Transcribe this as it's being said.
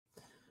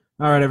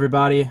All right,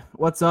 everybody.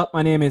 What's up?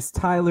 My name is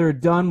Tyler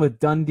Dunn with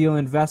Dunn Deal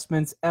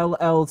Investments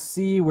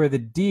LLC, where the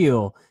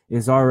deal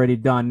is already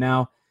done.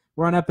 Now,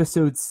 we're on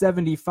episode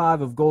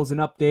 75 of Goals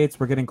and Updates.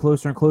 We're getting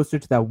closer and closer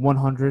to that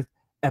 100th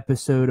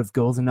episode of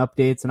Goals and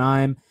Updates, and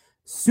I'm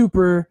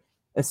super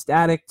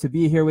ecstatic to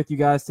be here with you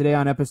guys today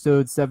on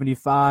episode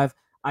 75.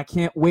 I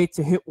can't wait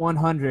to hit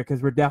 100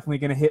 because we're definitely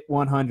going to hit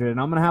 100, and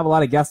I'm going to have a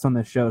lot of guests on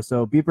this show,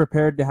 so be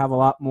prepared to have a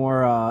lot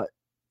more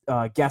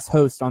guest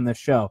hosts on this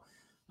show.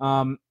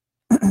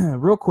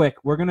 Real quick,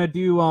 we're gonna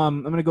do.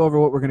 I'm gonna go over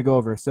what we're gonna go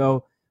over.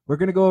 So we're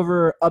gonna go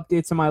over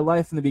updates on my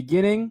life in the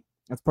beginning.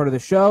 That's part of the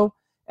show,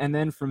 and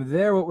then from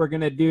there, what we're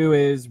gonna do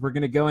is we're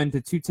gonna go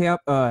into two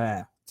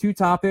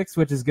topics,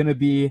 which is gonna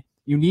be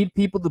you need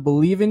people to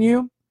believe in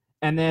you,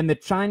 and then the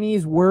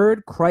Chinese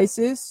word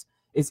crisis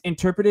is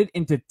interpreted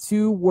into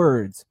two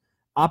words: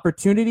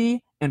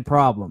 opportunity and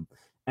problem.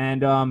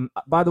 And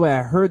by the way,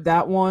 I heard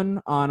that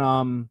one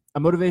on a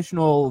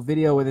motivational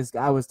video where this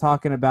guy was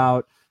talking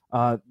about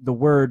the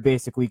word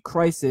basically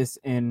crisis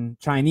in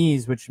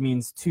Chinese, which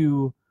means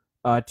two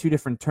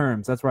different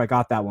terms. That's where I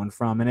got that one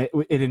from, and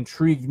it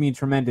intrigued me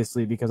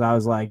tremendously because I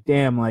was like,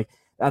 damn, like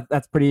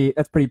that's pretty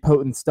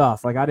potent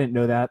stuff. Like I didn't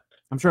know that.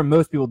 I'm sure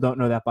most people don't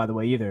know that, by the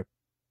way, either.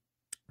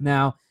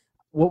 Now,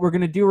 what we're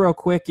gonna do real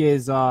quick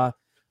is I'm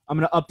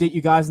gonna update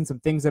you guys on some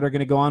things that are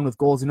gonna go on with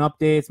goals and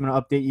updates. I'm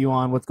gonna update you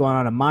on what's going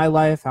on in my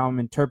life, how I'm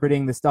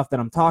interpreting the stuff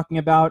that I'm talking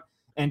about,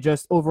 and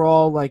just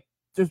overall, like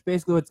just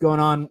basically what's going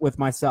on with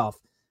myself.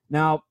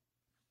 Now,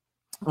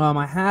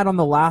 I had on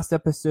the last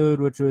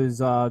episode, which was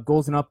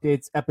Goals and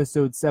Updates,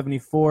 episode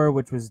 74,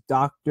 which was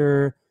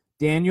Dr.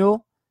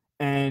 Daniel,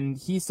 and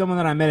he's someone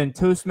that I met in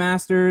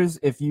Toastmasters.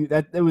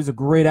 That was a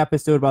great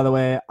episode, by the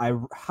way. I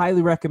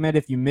highly recommend,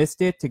 if you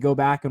missed it, to go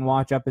back and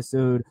watch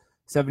episode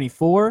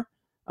 74.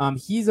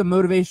 He's a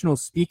motivational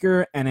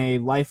speaker and a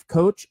life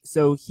coach,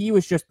 so he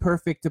was just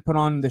perfect to put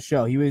on the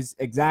show. He was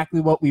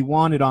exactly what we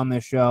wanted on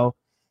this show,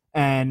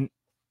 and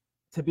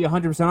to be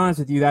 100% honest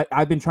with you, that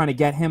I've been trying to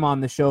get him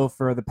on the show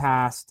for the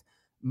past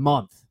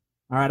month.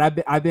 All right,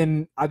 I've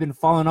been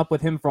following up with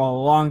him for a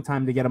long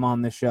time to get him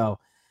on the show,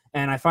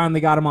 and I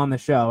finally got him on the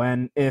show.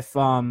 And if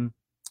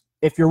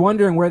you're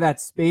wondering where that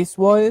space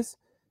was,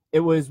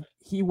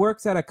 he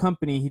works at a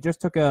company. He just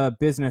took a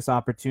business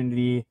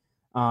opportunity.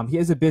 He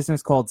has a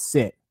business called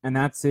Sit, and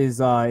that's his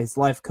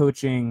life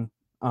coaching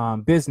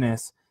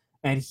business.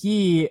 And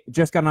he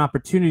just got an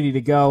opportunity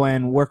to go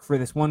and work for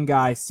this one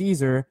guy,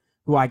 Caesar,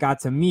 who I got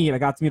to meet. I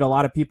got to meet a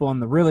lot of people in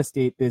the real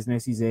estate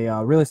business. He's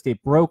a real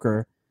estate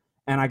broker,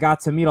 and I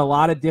got to meet a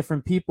lot of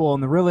different people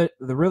in the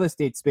real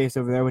estate space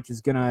over there, which is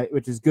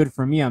good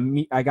for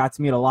me. I got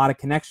to meet a lot of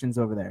connections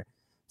over there.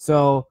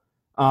 So,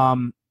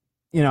 and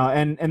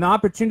the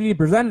opportunity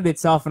presented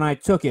itself, and I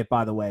took it,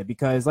 by the way,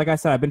 because like I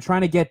said, I've been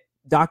trying to get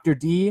Dr.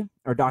 D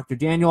or Dr.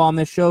 Daniel on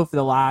this show for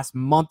the last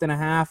month and a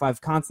half.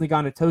 I've constantly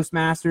gone to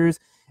Toastmasters.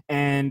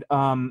 And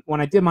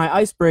when I did my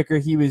icebreaker,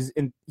 he was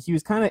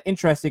kind of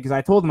interested because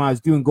I told him I was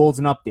doing goals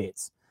and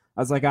updates. I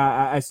was like,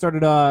 I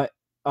started a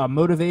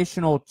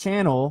motivational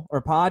channel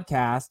or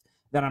podcast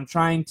that I'm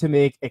trying to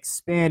make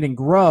expand and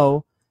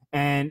grow.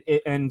 And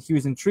he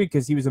was intrigued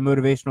because he was a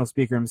motivational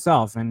speaker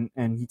himself. And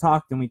we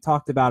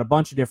talked about a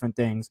bunch of different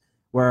things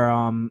where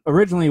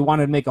originally he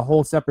wanted to make a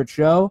whole separate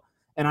show.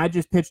 And I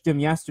just pitched him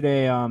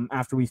yesterday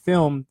after we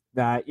filmed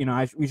that,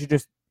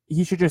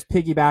 he should just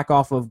piggyback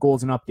off of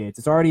goals and updates.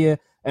 It's already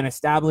an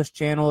established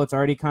channel. It's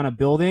already kind of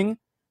building.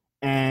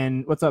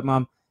 And what's up,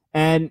 Mom?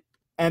 And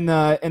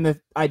the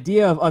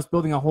idea of us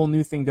building a whole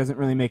new thing doesn't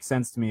really make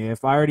sense to me.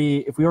 If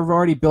we've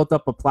already built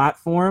up a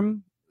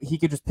platform, he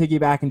could just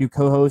piggyback and do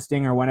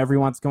co-hosting, or whenever he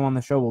wants to come on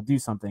the show, we'll do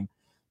something.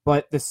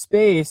 But the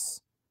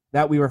space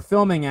that we were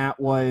filming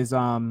at was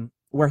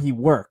where he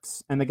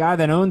works, and the guy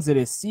that owns it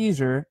is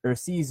Caesar.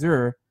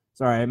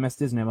 Sorry, I messed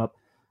his name up.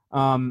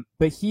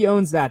 But he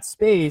owns that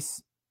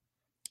space.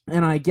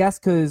 And I guess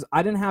because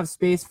I didn't have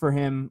space for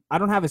him, I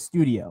don't have a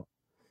studio.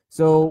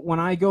 So when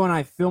I go and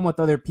I film with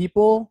other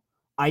people,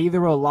 I either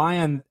rely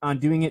on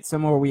doing it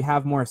somewhere where we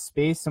have more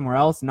space somewhere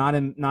else, not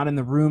in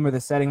the room or the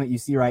setting that you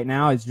see right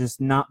now. It's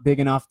just not big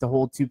enough to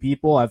hold two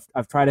people.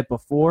 I've tried it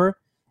before,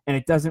 and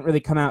it doesn't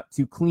really come out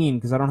too clean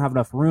because I don't have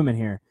enough room in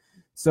here.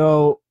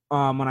 So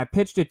when I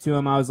pitched it to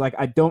him, I was like,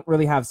 I don't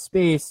really have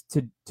space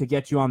to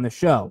get you on the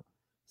show.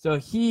 So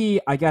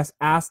he, I guess,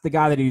 asked the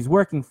guy that he was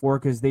working for,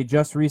 because they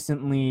just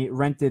recently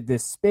rented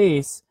this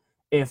space,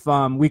 if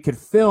we could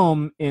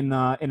film in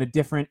a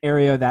different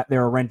area that they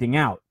were renting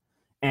out.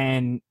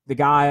 And the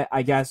guy,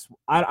 I guess,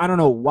 I don't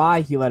know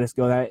why he let us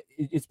go. That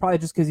it's probably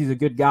just because he's a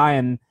good guy,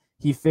 and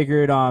he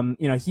figured,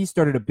 he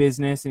started a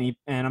business, and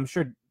I'm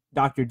sure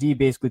Dr. D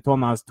basically told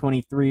him I was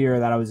 23, or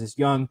that I was this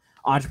young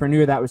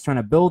entrepreneur that was trying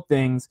to build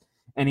things,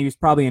 and he was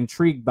probably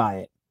intrigued by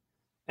it.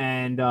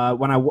 And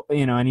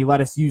and he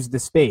let us use the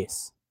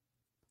space.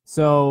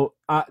 So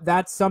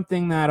that's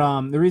something that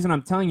the reason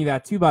I'm telling you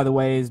that too, by the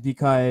way, is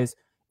because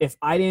if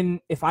I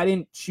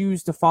didn't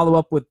choose to follow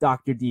up with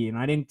Dr. D, and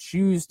I didn't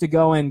choose to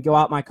go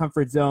out my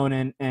comfort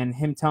zone, and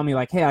him tell me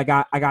like, hey, I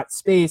got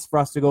space for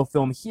us to go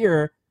film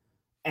here,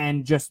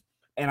 and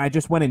I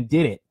just went and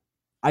did it.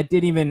 I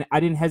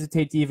didn't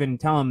hesitate to even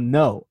tell him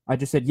no. I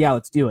just said, yeah,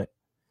 let's do it.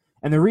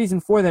 And the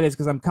reason for that is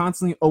because I'm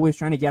constantly always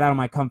trying to get out of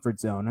my comfort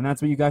zone. And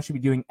that's what you guys should be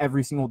doing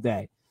every single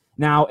day.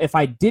 Now, if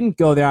I didn't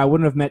go there, I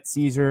wouldn't have met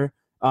Caesar,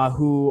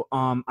 who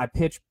I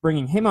pitched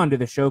bringing him onto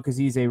the show because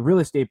he's a real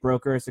estate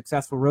broker, a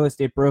successful real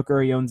estate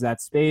broker. He owns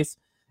that space.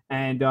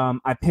 And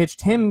I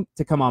pitched him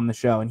to come on the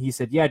show. And he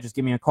said, yeah, just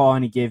give me a call.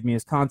 And he gave me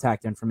his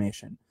contact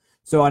information.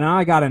 So now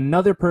I got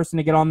another person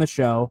to get on the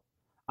show.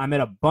 I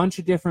met a bunch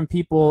of different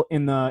people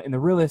in the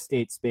real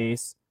estate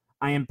space.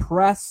 I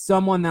impressed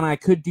someone that I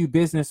could do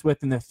business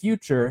with in the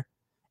future,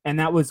 and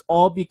that was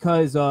all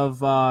because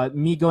of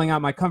me going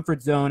out my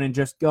comfort zone and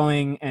just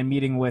going and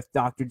meeting with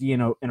Dr. D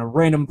in a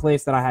random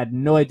place that I had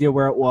no idea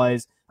where it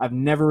was. I've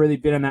never really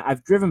been in that.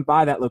 I've driven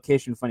by that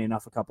location, funny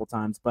enough, a couple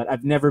times, but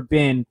I've never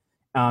been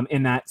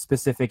in that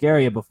specific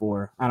area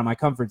before, out of my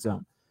comfort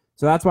zone.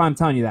 So that's why I'm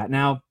telling you that.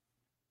 Now,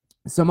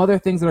 some other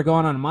things that are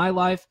going on in my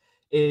life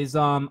is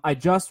I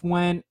just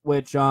went,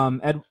 which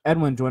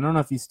Edwin joined. I don't know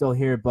if he's still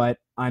here, but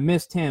I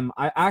missed him.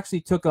 I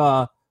actually took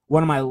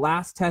one of my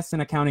last tests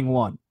in Accounting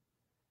 1.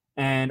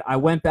 And I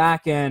went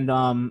back and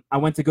I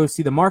went to go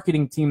see the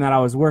marketing team that I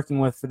was working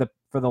with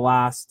for the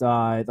last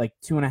like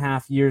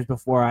 2.5 years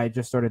before I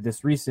just started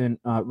this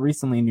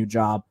recently new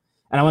job.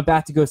 And I went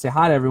back to go say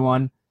hi to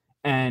everyone.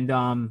 And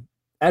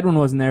Edwin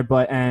wasn't there,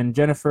 and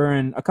Jennifer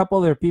and a couple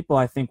other people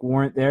I think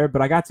weren't there.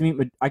 But I got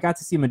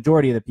to see a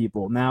majority of the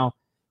people. Now,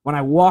 when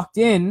I walked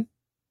in,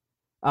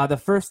 the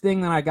first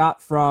thing that I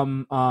got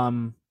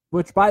from,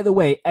 which by the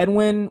way,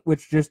 Edwin,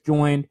 which just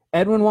joined,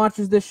 Edwin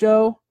watches the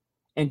show,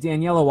 and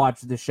Daniela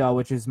watches the show,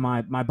 which is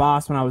my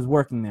boss when I was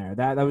working there.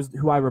 That was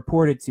who I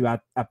reported to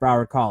at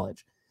Broward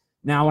College.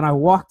 Now, when I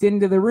walked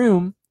into the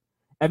room,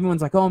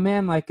 everyone's like, "Oh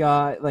man, like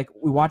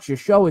we watch your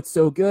show, it's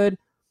so good,"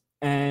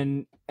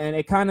 and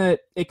it kind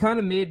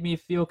of made me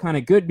feel kind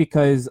of good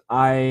because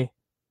I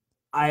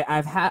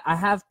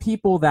have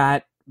people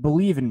that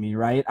believe in me,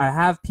 right? I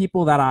have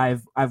people that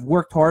I've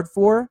worked hard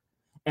for,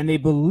 and they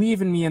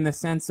believe in me in the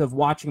sense of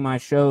watching my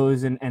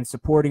shows and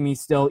supporting me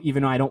still,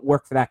 even though I don't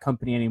work for that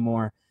company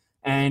anymore.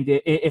 And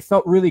it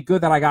felt really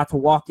good that I got to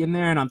walk in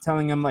there and I'm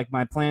telling them like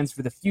my plans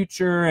for the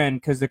future, and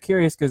because they're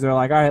curious, because they're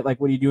like, all right,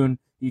 like, what are you doing?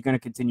 Are you going to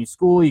continue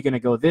school? Are you going to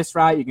go this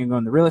route? You're going to go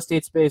in the real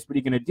estate space? What are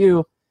you going to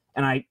do?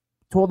 And I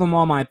told them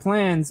all my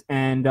plans,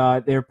 and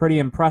they were pretty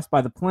impressed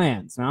by the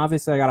plans. Now,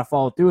 obviously, I got to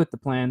follow through with the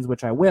plans,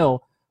 which I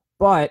will,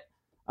 but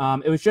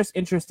it was just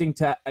interesting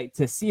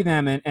to see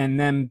them and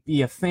them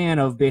be a fan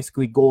of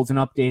basically goals and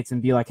updates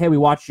and be like, hey, we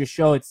watched your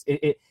show.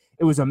 It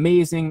was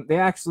amazing. They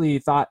actually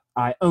thought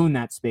I owned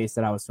that space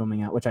that I was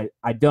filming at, which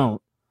I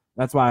don't.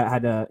 That's why I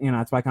had to,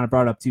 that's why I kind of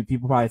brought it up too.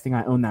 People probably think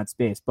I own that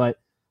space, but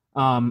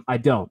I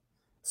don't.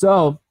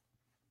 So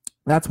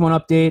that's one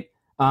update.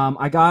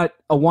 I got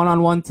a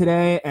one-on-one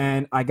today,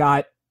 and I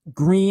got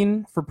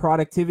green for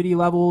productivity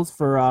levels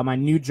for my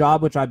new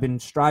job, which I've been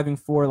striving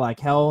for like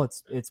hell.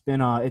 It's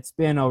been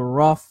a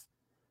rough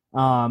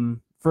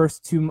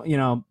first two.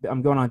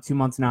 I'm going on 2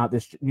 months now at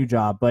this new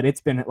job, but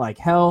it's been like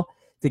hell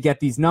to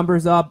get these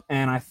numbers up.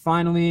 And I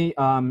finally,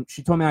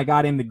 she told me I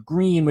got in the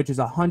green, which is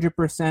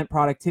 100%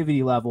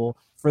 productivity level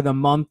for the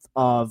month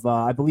of,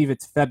 I believe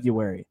it's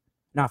February.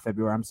 Not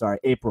February, I'm sorry,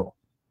 April.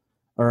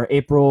 Or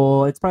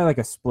April, it's probably like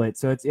a split.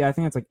 So I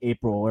think it's like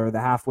April, or the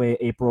halfway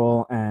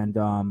April and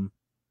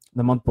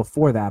the month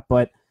before that.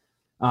 But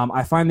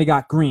I finally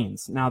got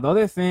greens. Now, the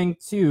other thing,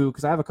 too,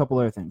 because I have a couple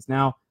other things.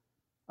 Now,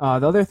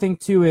 the other thing,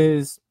 too,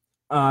 is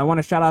I want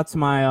to shout out to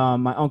my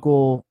my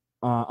uncle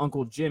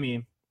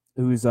Jimmy,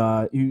 who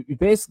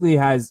basically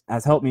has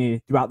helped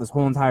me throughout this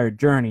whole entire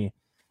journey,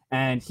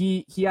 and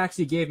he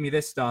actually gave me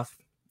this stuff.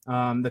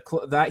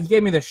 He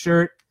gave me the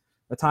shirt.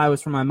 The tie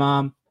was from my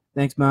mom.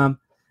 Thanks, Mom.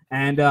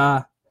 And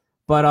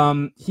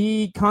but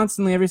he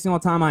constantly, every single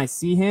time I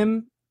see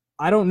him,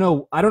 I don't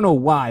know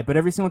why, but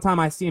every single time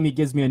I see him, he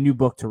gives me a new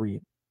book to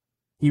read.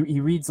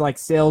 He reads like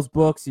sales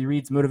books, he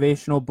reads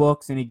motivational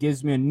books, and he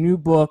gives me a new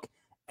book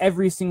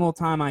every single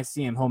time I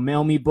see him. He'll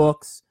mail me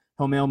books,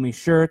 he'll mail me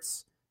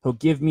shirts. He'll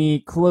give me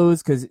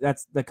clothes, because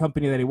that's the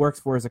company that he works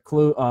for, is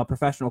a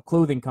professional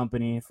clothing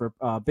company for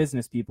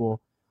business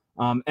people,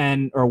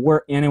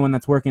 or anyone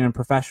that's working in a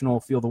professional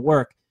field of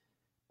work.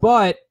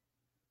 But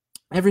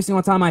every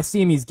single time I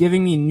see him, he's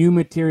giving me new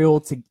material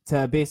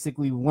to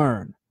basically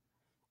learn.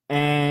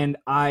 And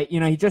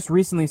he just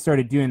recently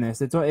started doing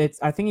this.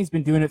 I think he's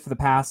been doing it for the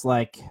past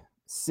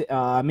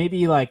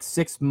maybe like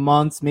 6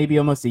 months, maybe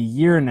almost a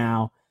year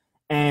now.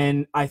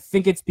 And I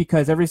think it's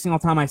because every single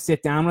time I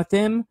sit down with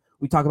him,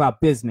 we talk about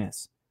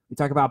business, we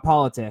talk about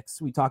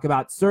politics, we talk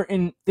about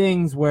certain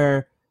things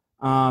where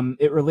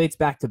it relates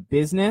back to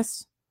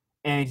business.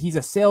 And he's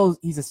a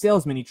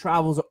salesman. He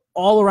travels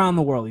all around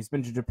the world. He's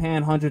been to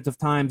Japan hundreds of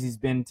times. He's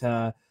been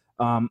to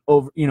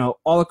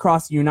all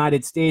across the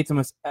United States.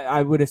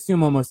 I would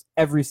assume almost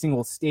every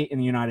single state in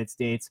the United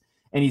States.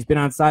 And he's been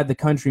outside the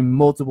country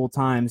multiple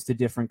times to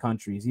different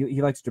countries.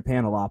 He likes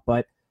Japan a lot,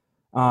 but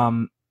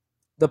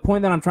the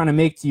point that I'm trying to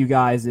make to you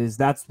guys is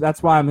that's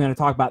why I'm going to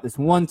talk about this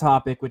one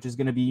topic, which is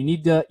going to be you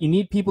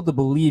need people to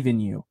believe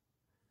in you,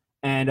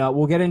 and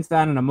we'll get into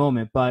that in a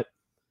moment. But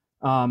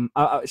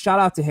shout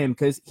out to him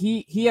because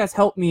he has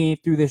helped me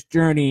through this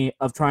journey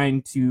of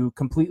trying to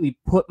completely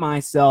put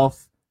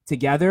myself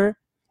together,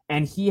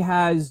 and he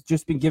has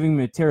just been giving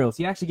me materials.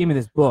 He actually gave me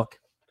this book.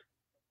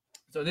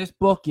 So this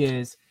book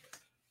is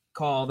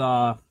called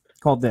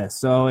this.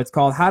 So it's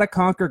called How to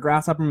Conquer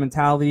Grasshopper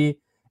Mentality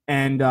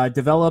and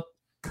Develop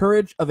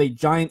Courage of a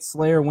Giant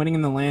Slayer, Winning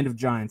in the Land of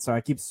Giants. Sorry,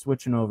 I keep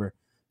switching over.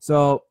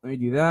 So let me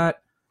do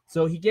that.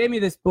 So he gave me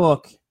this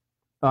book.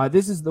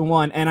 This is the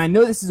one, and I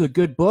know this is a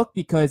good book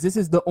because this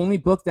is the only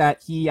book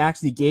that he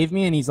actually gave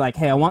me, and he's like,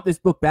 hey, I want this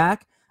book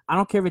back. I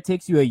don't care if it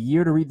takes you a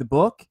year to read the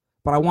book,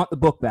 but I want the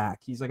book back.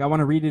 He's like, I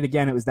want to read it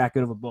again. It was that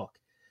good of a book.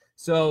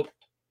 So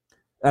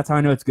that's how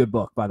I know it's a good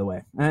book, by the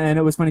way. And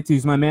it was funny, too,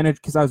 because my manager,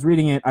 because I was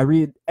reading it, I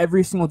read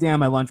every single day on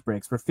my lunch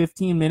breaks. For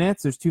 15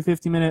 minutes, there's 2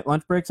 15-minute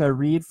lunch breaks. I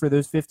read for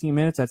those 15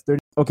 minutes. That's 30.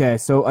 Okay,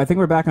 so I think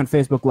we're back on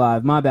Facebook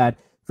Live. My bad.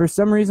 For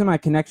some reason, my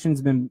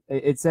connection's been,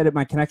 it said that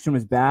my connection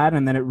was bad,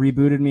 and then it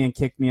rebooted me and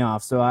kicked me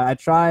off. So I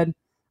tried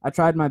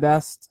my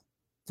best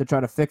to try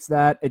to fix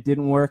that. It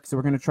didn't work, so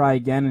we're going to try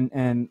again,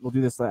 and we'll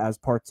do this as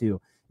part 2.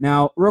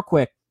 Now, real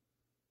quick,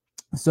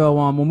 so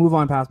we'll move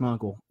on past my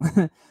uncle.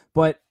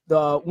 But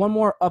one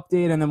more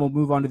update, and then we'll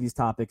move on to these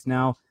topics.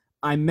 Now,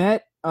 I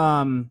met,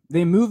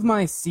 they moved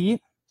my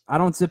seat. I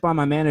don't sit by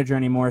my manager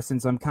anymore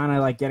since I'm kind of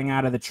like getting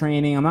out of the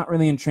training. I'm not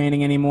really in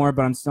training anymore,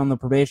 but I'm still in the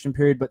probation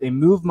period. But they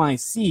moved my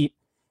seat,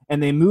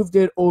 and they moved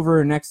it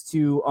over next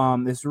to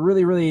this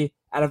really,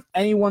 out of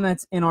anyone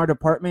that's in our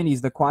department,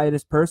 he's the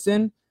quietest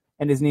person,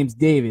 and his name's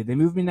David. They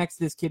moved me next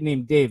to this kid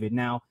named David.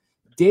 Now,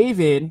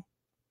 David,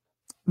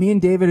 me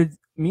and David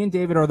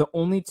are the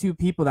only 2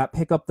 people that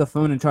pick up the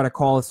phone and try to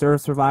call a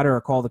service provider or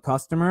call the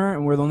customer,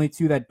 and we're the only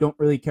 2 that don't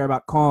really care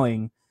about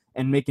calling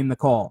and making the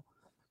call.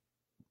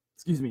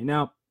 Excuse me.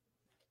 Now,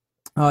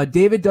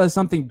 David does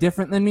something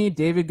different than me.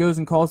 David goes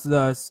and calls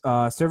the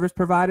service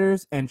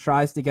providers and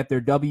tries to get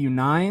their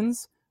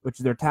W-9s, which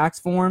are their tax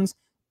forms,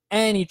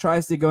 and he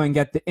tries to go and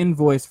get the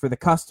invoice for the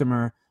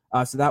customer,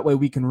 so that way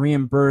we can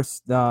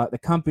reimburse the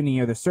company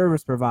or the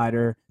service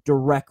provider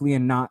directly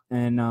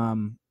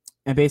and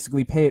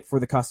basically pay it for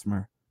the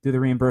customer through the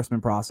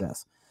reimbursement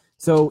process.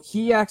 So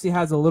he actually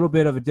has a little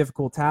bit of a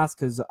difficult task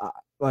because,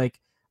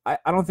 I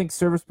don't think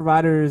service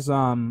providers,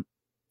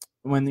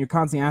 when you're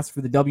constantly asked for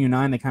the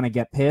W-9, they kind of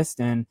get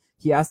pissed, and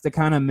he has to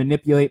kind of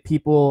manipulate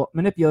people.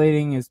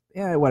 Manipulating is,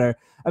 whatever.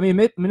 I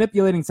mean,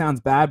 manipulating sounds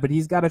bad, but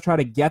he's got to try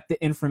to get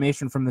the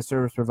information from the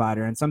service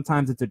provider, and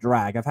sometimes it's a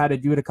drag. I've had to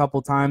do it a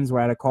couple times where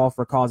I had to call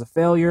for a cause of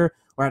failure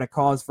or I had to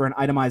cause for an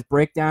itemized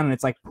breakdown, and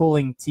it's like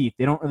pulling teeth.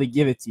 They don't really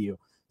give it to you.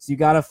 So you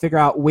got to figure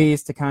out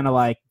ways to kind of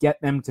like get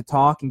them to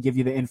talk and give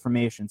you the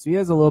information. So he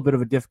has a little bit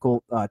of a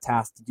difficult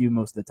task to do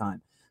most of the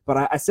time.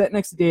 But I sat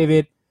next to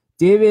David.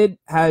 David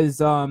has,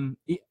 and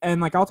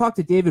like I'll talk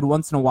to David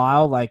once in a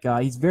while. Like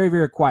he's very,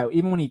 very quiet.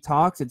 Even when he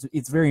talks,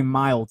 it's very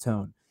mild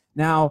tone.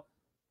 Now,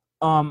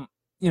 I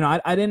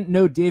didn't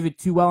know David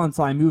too well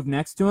until I moved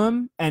next to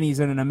him, and he's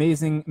an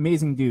amazing,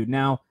 amazing dude.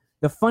 Now,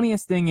 the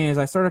funniest thing is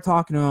I started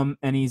talking to him,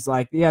 and he's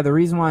like, yeah, the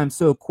reason why I'm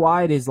so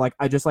quiet is like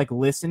I just like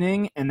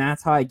listening, and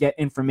that's how I get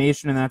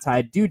information, and that's how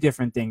I do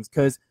different things.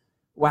 Because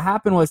what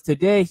happened was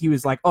today he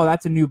was like, oh,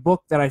 that's a new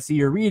book that I see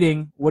you're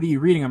reading. What are you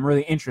reading? I'm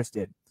really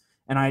interested.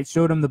 And I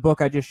showed him the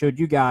book I just showed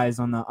you guys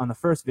on the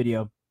first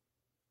video,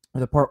 or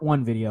the part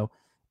 1 video.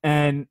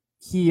 And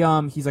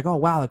he's like, oh,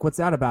 wow, like what's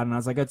that about? And I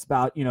was like, it's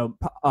about,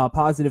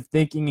 positive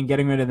thinking and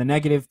getting rid of the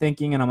negative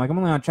thinking. And I'm like, I'm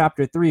only on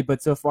chapter 3,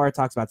 but so far it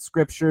talks about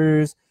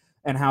scriptures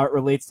and how it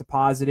relates to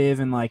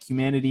positive and like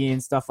humanity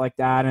and stuff like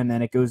that. And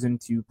then it goes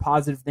into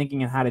positive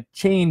thinking and how to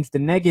change the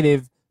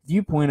negative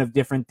viewpoint of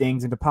different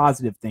things into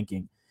positive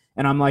thinking.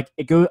 And I'm like,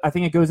 I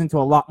think it goes into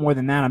a lot more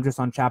than that. I'm just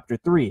on chapter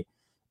 3.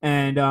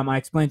 And I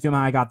explained to him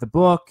how I got the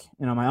book,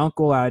 my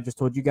uncle, I just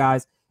told you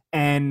guys.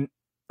 And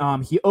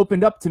he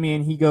opened up to me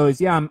and he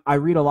goes, yeah, I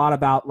read a lot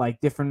about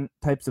like different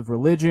types of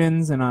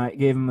religions. And I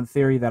gave him a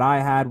theory that I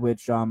had,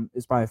 which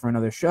is probably for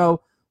another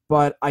show.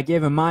 But I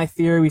gave him my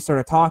theory. We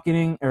started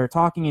talking,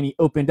 and he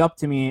opened up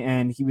to me,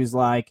 and he was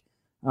like,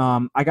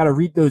 I got to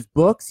read those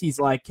books. He's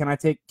like, can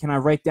I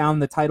write down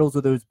the titles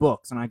of those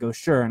books? And I go,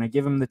 sure. And I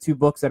give him the 2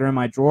 books that are in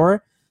my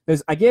drawer.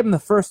 I gave him the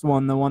first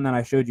one, the one that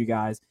I showed you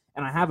guys.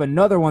 And I have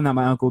another one that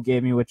my uncle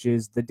gave me, which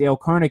is the Dale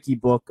Carnegie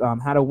book,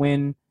 How to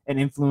Win and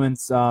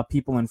Influence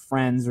People and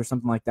Friends, or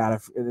something like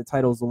that. The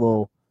title's a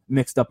little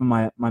mixed up in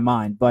my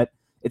mind, but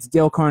it's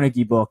Dale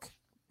Carnegie book.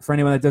 For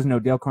anyone that doesn't know,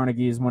 Dale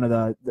Carnegie is one of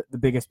the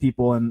biggest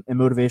people in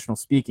motivational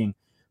speaking.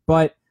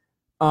 But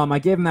I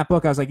gave him that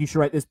book. I was like, you should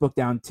write this book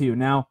down too.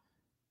 Now,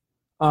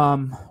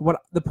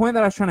 what the point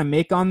that I was trying to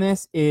make on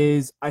this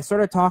is I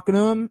started talking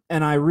to him,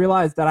 and I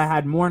realized that I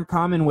had more in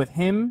common with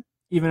him,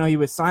 even though he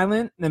was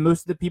silent, than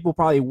most of the people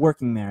probably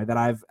working there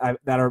that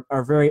that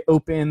are very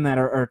open, that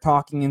are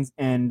talking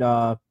and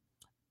are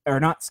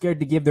not scared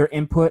to give their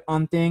input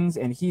on things,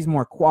 and he's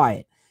more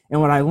quiet.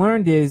 And what I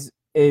learned is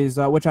is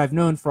which I've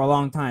known for a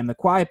long time. The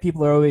quiet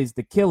people are always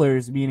the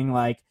killers, meaning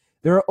like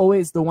they're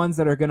always the ones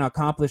that are going to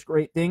accomplish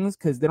great things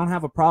because they don't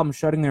have a problem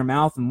shutting their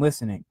mouth and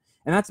listening.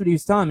 And that's what he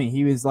was telling me.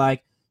 He was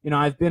like,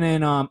 I've been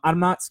in, I'm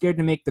not scared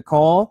to make the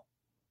call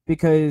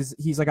because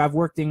he's like, I've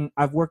worked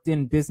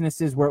in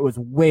businesses where it was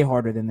way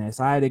harder than this.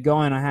 I had to go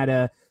and I had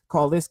to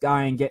call this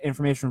guy and get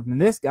information from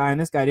this guy, and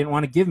this guy didn't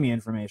want to give me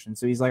information.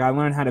 So he's like, I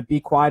learned how to be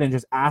quiet and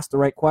just ask the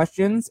right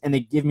questions, and they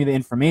give me the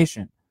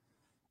information.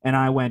 And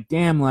I went,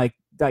 damn, like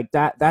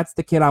that's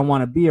the kid I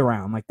want to be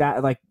around. Like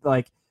that,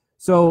 like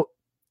so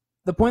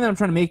the point that I'm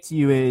trying to make to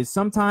you is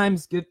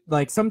sometimes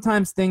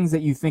things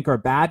that you think are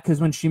bad, because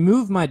when she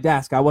moved my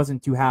desk, I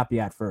wasn't too happy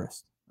at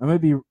first. I'm going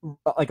to be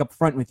like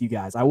upfront with you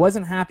guys. I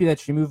wasn't happy that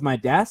she moved my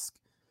desk,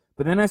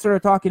 but then I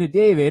started talking to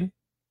David,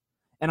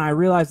 and I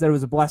realized that it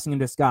was a blessing in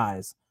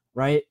disguise,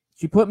 right?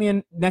 She put me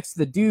in next to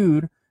the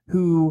dude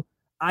who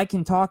I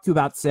can talk to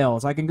about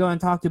sales. I can go and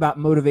talk to about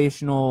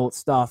motivational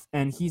stuff,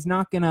 and he's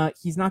not gonna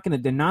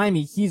deny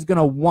me. He's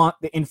gonna want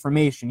the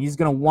information. He's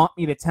gonna want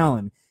me to tell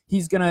him.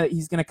 He's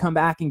gonna come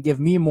back and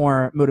give me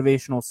more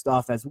motivational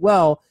stuff as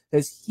well,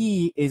 because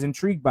he is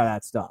intrigued by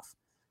that stuff.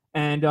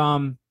 And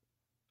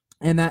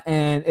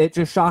it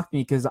just shocked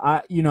me, because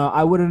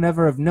I would have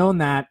never have known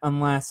that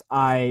unless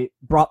I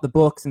brought the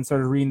books and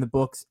started reading the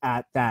books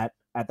at that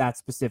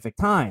specific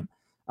time.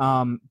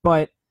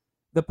 But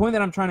the point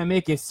that I'm trying to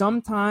make is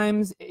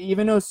sometimes,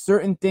 even though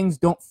certain things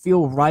don't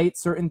feel right,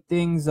 certain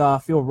things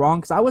feel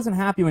wrong. Because I wasn't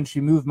happy when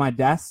she moved my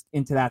desk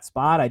into that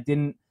spot. I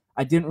didn't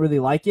really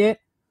like it,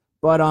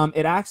 but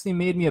it actually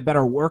made me a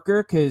better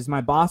worker, because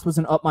my boss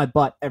wasn't up my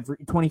butt every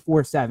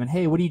 24/7.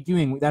 Hey, what are you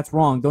doing? That's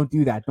wrong. Don't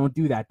do that. Don't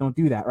do that. Don't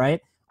do that.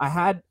 Right? I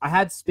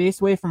had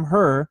space away from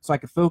her so I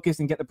could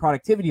focus and get the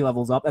productivity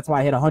levels up. That's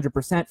why I hit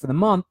 100% for the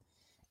month.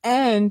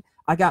 And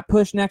I got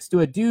pushed next to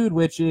a dude,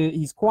 which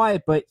he's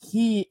quiet, but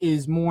he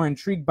is more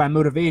intrigued by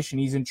motivation.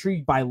 He's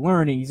intrigued by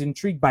learning. He's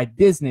intrigued by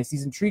business.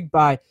 He's intrigued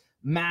by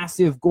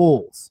massive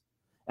goals.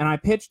 And I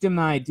pitched him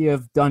the idea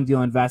of Done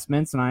Deal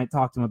Investments, and I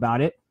talked to him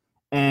about it.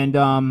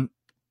 And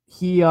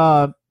he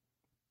was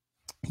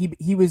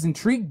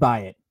intrigued by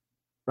it,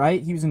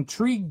 right? He was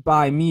intrigued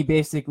by me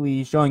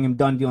basically showing him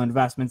Done Deal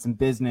Investments and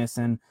business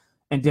and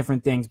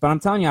different things. But I'm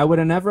telling you, I would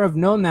have never have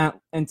known that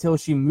until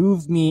she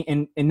moved me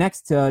in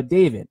next to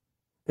David.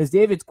 Because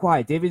David's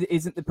quiet. David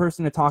isn't the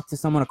person to talk to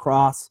someone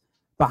across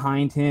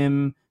behind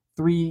him,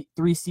 three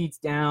seats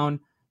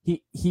down.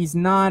 He's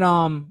not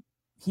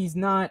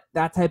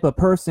that type of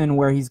person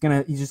where he's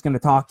just gonna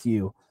talk to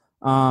you.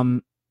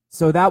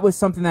 So that was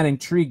something that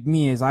intrigued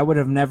me, is I would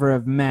have never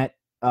have met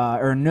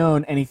or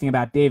known anything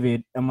about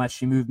David unless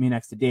she moved me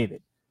next to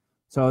David.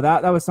 So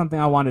that was something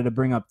I wanted to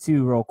bring up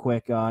too, real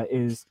quick.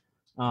 Is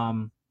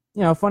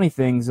funny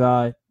things.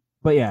 But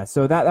yeah,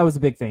 so that was a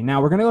big thing.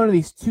 Now we're gonna go into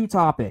these two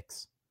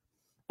topics.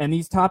 And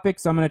these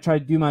topics, I'm going to try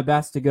to do my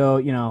best to go,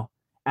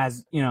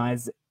 as a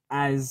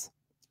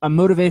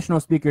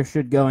motivational speaker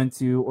should go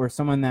into, or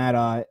someone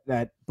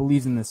that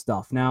believes in this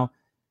stuff. Now,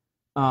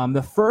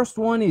 the first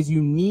one is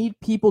you need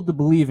people to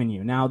believe in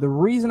you. Now, the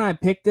reason I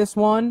picked this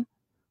one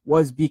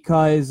was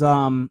because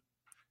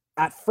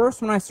at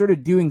first when I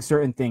started doing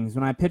certain things,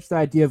 when I pitched the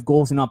idea of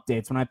goals and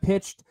updates, when I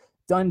pitched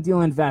Done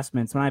Deal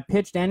Investments, when I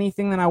pitched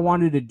anything that I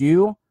wanted to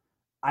do,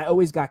 I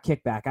always got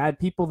kickback. I had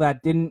people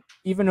that didn't,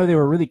 even though they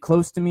were really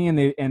close to me and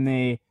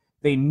they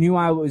knew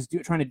I was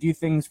trying to do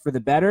things for the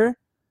better,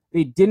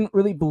 they didn't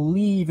really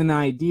believe in the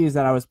ideas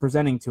that I was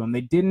presenting to them.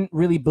 They didn't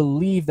really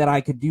believe that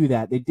I could do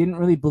that. They didn't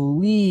really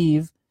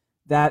believe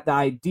that the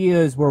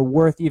ideas were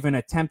worth even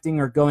attempting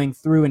or going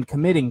through and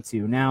committing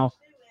to. Now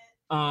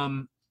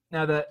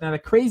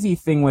the crazy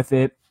thing with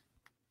it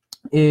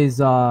is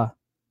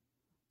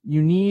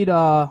you need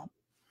sorry,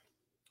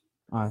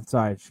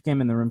 she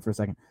came in the room for a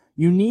second.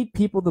 You need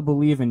people to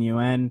believe in you.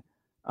 And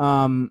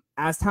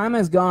as time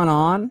has gone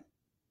on,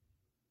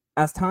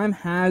 as time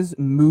has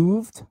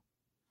moved,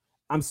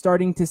 I'm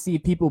starting to see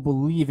people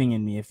believing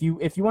in me. If you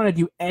want to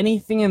do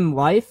anything in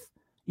life,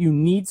 you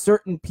need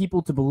certain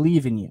people to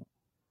believe in you.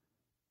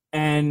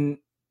 And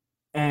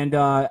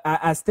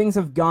as things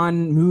have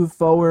moved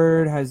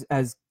forward,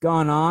 has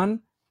gone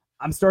on,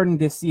 I'm starting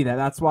to see that.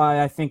 That's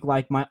why I think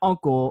like my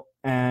uncle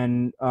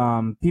and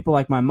people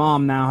like my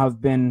mom now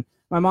have been.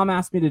 My mom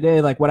asked me today,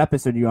 like, what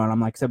episode are you on?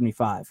 I'm like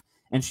 75.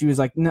 And she was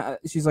like, no,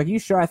 she's like, you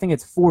sure? I think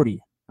it's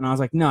 40. And I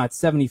was like, no, it's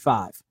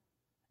 75.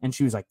 And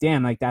she was like,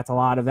 damn, like that's a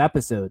lot of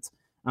episodes.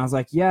 And I was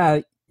like, yeah,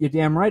 you're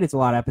damn right. It's a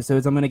lot of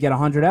episodes. I'm going to get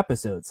 100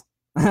 episodes.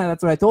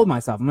 That's what I told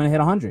myself. I'm going to hit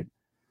 100.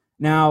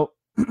 Now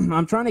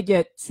I'm trying to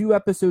get 2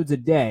 episodes a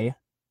day.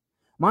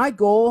 My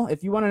goal,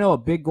 if you want to know a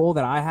big goal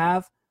that I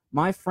have,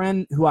 my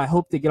friend who I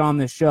hope to get on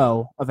this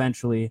show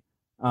eventually,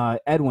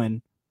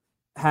 Edwin,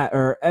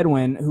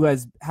 who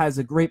has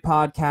a great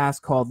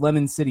podcast called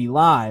Lemon City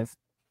Live.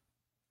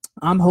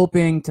 I'm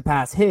hoping to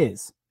pass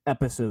his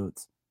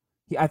episodes.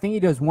 I think he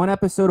does 1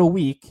 episode a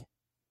week.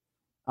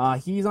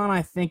 He's on,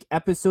 I think,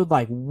 episode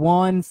like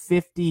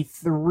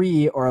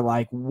 153 or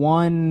like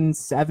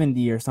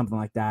 170 or something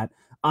like that.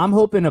 I'm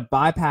hoping to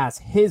bypass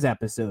his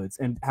episodes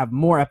and have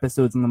more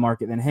episodes in the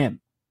market than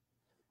him.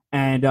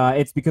 And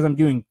it's because I'm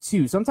doing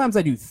 2. Sometimes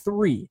I do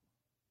 3.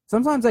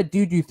 Sometimes I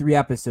do 3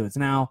 episodes.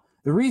 Now,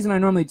 the reason I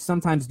normally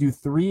sometimes do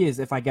 3 is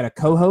if I get a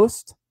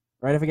co-host,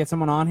 right? If I get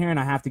someone on here and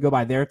I have to go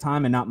by their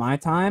time and not my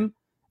time,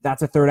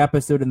 that's a 3rd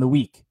episode in the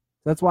week.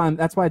 So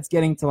that's why it's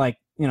getting to like,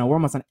 we're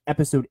almost on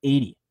episode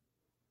 80.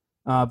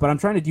 But I'm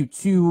trying to do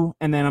 2,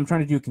 and then I'm trying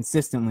to do it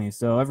consistently.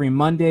 So every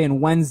Monday and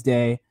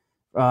Wednesday,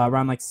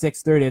 around like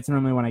 6:30, it's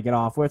normally when I get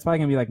off. Well, it's probably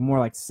gonna be like more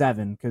like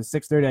 7, because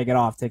 6:30 I get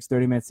off. It takes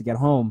 30 minutes to get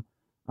home,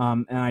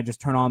 and I just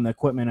turn on the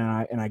equipment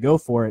and I go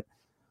for it.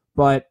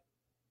 But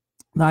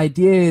the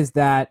idea is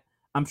that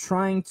I'm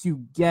trying to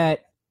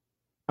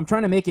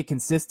make it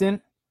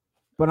consistent,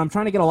 but I'm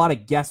trying to get a lot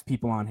of guest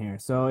people on here.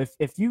 So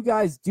if you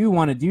guys do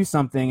want to do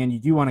something and you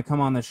do want to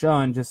come on the show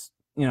and just,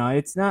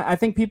 it's not, I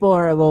think people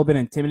are a little bit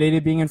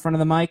intimidated being in front of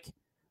the mic,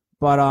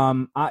 but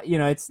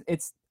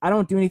I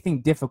don't do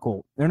anything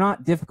difficult. They're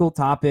not difficult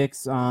topics.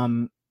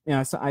 So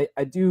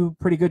I do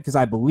pretty good because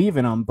I believe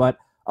in them, but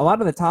a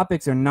lot of the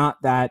topics are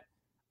not that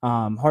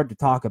hard to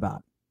talk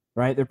about,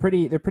 right? They're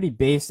pretty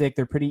basic.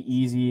 They're pretty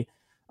easy.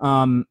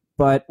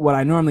 But what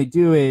I normally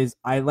do is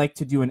I like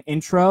to do an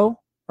intro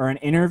or an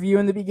interview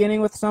in the beginning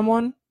with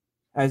someone.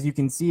 As you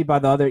can see by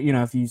the other,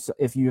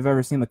 if you've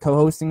ever seen the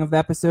co-hosting of the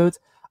episodes,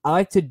 I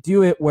like to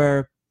do it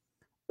where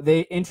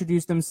they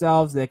introduce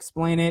themselves, they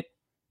explain it,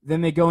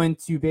 then they go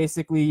into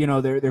basically,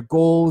 their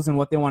goals and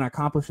what they want to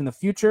accomplish in the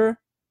future.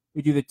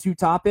 We do the 2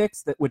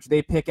 topics which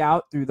they pick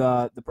out through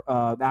the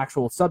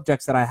actual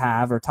subjects that I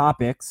have or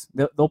topics.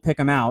 They'll pick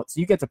them out. So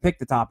you get to pick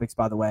the topics,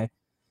 by the way.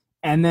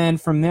 And then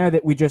from there,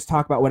 that we just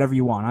talk about whatever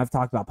you want. I've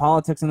talked about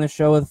politics in this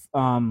show with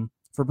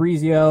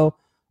Fabrizio.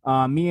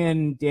 Me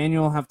and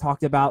Daniel have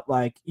talked about,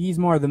 like, he's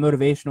more of the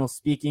motivational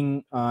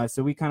speaking.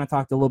 So we kind of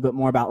talked a little bit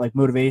more about like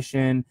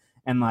motivation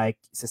and like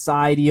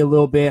society a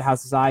little bit, how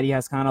society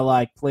has kind of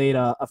like played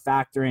a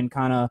factor in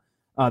kind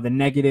of the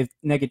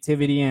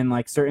negativity and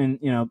like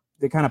certain,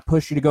 they kind of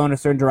push you to go in a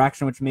certain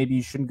direction, which maybe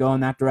you shouldn't go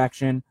in that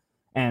direction,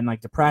 and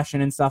like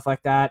depression and stuff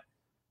like that.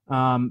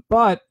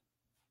 But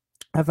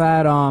I've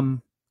had,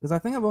 because I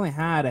think I've only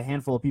had a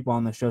handful of people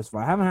on the show so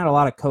far. I haven't had a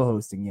lot of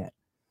co-hosting yet.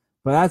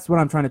 But that's what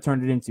I'm trying to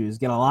turn it into, is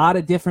get a lot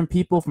of different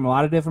people from a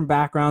lot of different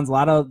backgrounds, a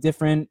lot of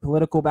different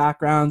political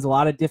backgrounds, a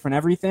lot of different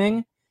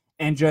everything,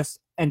 and just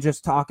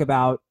talk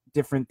about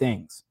different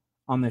things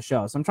on the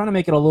show. So I'm trying to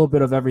make it a little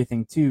bit of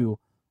everything too,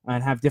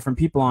 and have different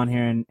people on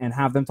here and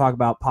have them talk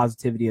about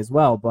positivity as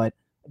well. But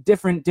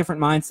different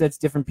mindsets,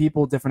 different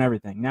people, different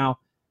everything. Now,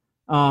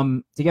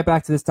 to get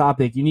back to this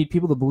topic, you need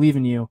people to believe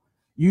in you.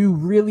 You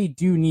really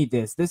do need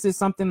this. This is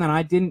something that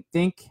I didn't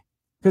think,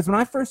 because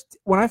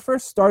when I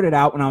first started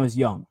out when I was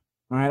young,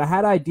 all right, I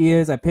had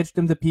ideas, I pitched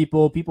them to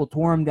people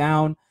tore them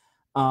down.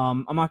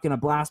 I'm not going to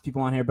blast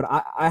people on here, but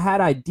I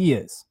had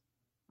ideas.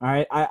 All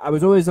right, I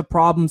was always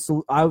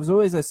I was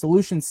always a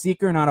solution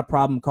seeker, not a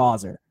problem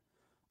causer.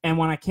 And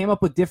when I came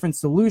up with different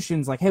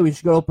solutions, like, hey, we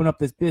should go open up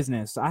this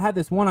business, I had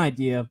this one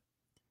idea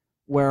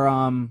where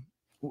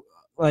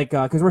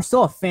because we're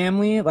still a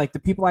family, like the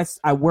people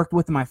I worked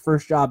with in my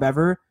first job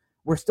ever,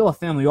 we're still a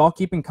family. We all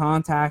keep in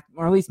contact,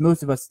 or at least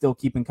most of us still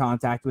keep in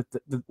contact with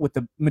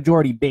the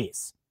majority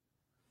base.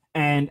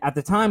 And at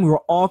the time, we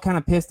were all kind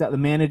of pissed at the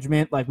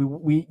management. Like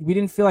we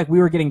didn't feel like we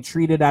were getting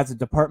treated as a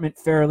department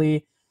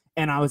fairly.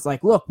 And I was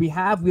like, look, we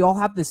all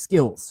have the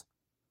skills.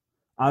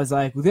 I was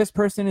like, well, this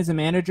person is a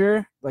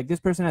manager. Like, this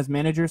person has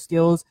manager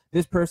skills.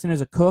 This person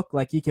is a cook.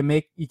 Like, he can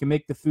make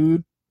the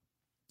food.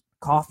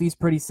 Coffee's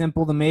pretty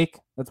simple to make.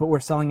 That's what we're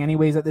selling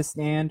anyways at this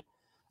stand.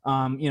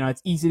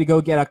 It's easy to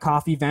go get a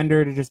coffee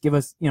vendor to just give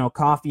us,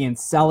 coffee and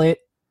sell it,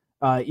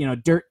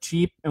 dirt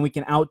cheap, and we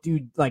can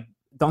outdo like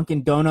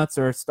Dunkin' Donuts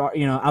or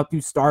outdo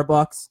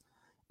Starbucks.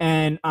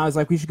 And I was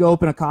like, we should go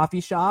open a coffee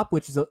shop,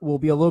 which will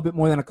be a little bit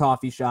more than a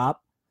coffee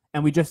shop.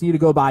 And we just need to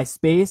go buy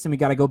space, and we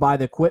got to go buy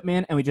the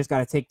equipment, and we just got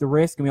to take the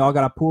risk, and we all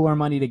got to pool our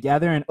money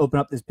together and open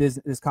up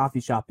this coffee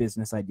shop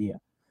business idea.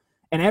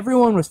 And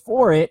everyone was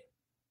for it,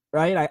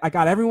 right? I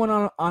got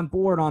everyone on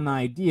board on the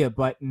idea,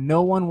 but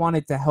no one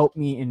wanted to help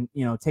me and,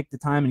 take the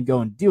time and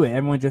go and do it.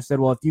 Everyone just said,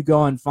 well, if you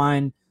go and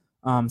find,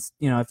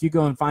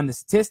 the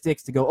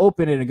statistics to go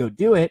open it and go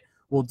do it,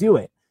 we'll do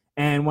it.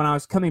 And when I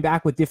was coming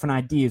back with different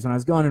ideas, when I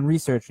was going and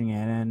researching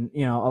it, and,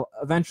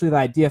 eventually the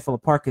idea fell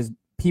apart because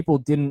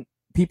people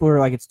were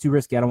like, it's too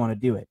risky, I don't want to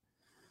do it.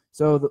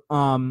 So,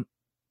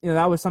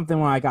 that was something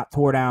where I got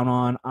tore down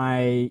on.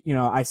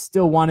 I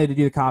still wanted to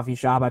do the coffee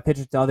shop. I pitched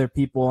it to other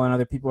people, and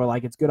other people were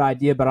like, it's a good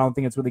idea, but I don't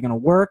think it's really going to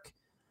work.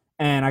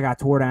 And I got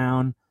tore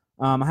down.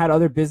 I had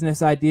other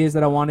business ideas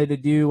that I wanted to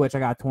do, which I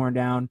got torn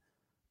down.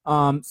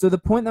 So the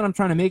point that I'm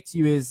trying to make to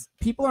you is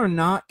people are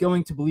not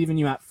going to believe in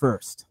you at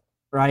first,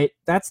 right?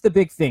 That's the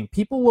big thing.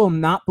 People will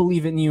not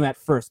believe in you at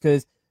first,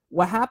 because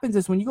what happens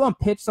is when you go and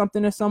pitch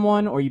something to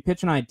someone, or you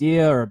pitch an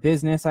idea or a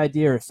business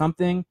idea or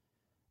something,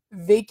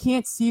 they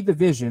can't see the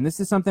vision. This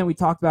is something we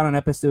talked about on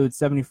episode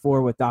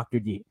 74 with Dr.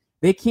 D.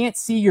 They can't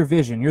see your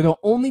vision. You're the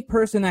only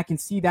person that can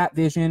see that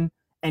vision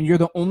and you're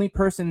the only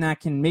person that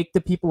can make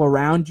the people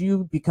around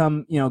you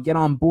become, get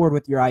on board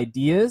with your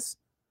ideas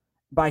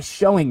by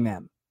showing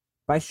them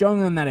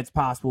that it's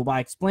possible, by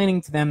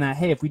explaining to them that,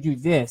 hey, if we do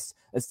this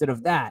instead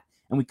of that,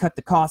 and we cut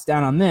the cost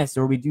down on this,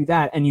 or we do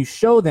that, and you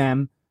show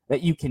them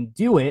that you can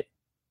do it,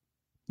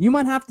 you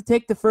might have to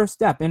take the first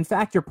step. In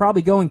fact, you're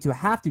probably going to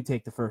have to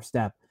take the first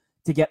step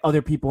to get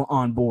other people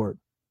on board,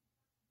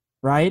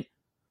 right?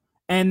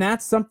 And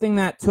that's something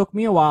that took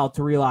me a while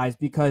to realize,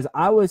 because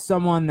I was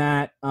someone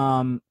that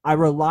I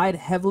relied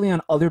heavily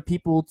on other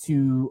people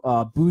to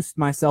boost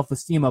my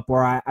self-esteem up,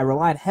 or I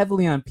relied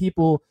heavily on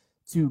people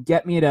to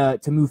get me to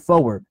move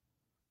forward.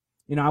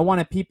 I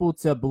wanted people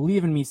to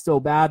believe in me so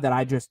bad that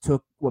I just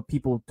took what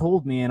people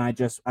told me and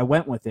I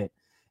went with it.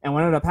 And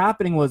what ended up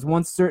happening was,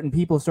 once certain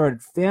people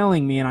started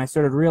failing me and I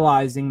started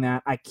realizing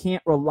that I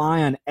can't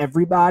rely on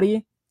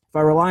everybody. If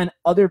I rely on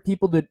other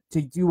people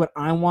to do what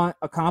I want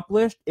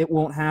accomplished, it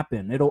won't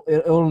happen.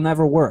 It'll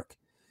never work.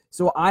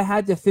 So I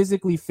had to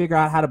physically figure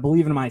out how to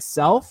believe in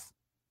myself.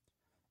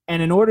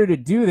 And in order to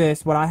do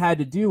this, what I had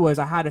to do was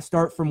I had to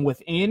start from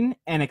within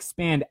and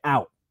expand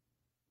out.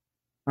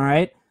 All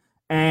right?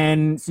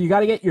 And so you got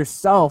to get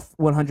yourself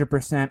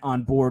 100%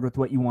 on board with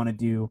what you want to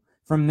do.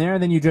 From there,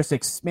 then you just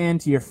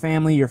expand to your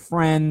family, your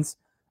friends.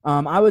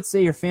 I would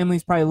say your family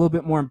is probably a little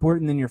bit more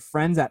important than your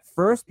friends at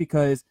first,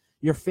 because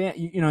your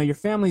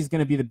family is going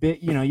to be the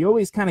bit. You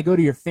always kind of go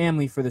to your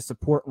family for the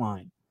support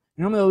line.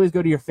 You normally always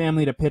go to your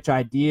family to pitch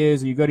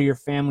ideas, or you go to your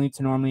family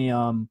to normally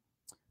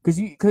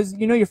because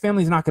your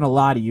family's not going to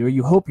lie to you, or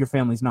you hope your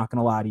family's not going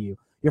to lie to you.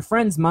 Your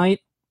friends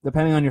might,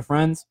 depending on your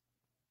friends.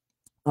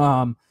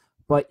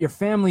 But your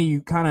family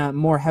you kind of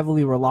more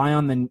heavily rely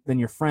on than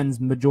your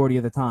friends majority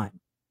of the time.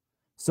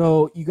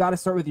 So you got to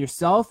start with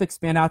yourself,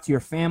 expand out to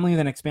your family,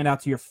 then expand out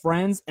to your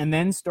friends, and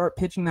then start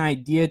pitching the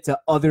idea to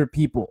other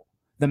people,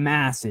 the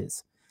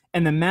masses.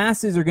 And the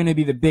masses are going to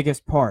be the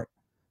biggest part.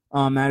 It's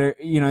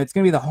going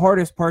to be the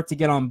hardest part to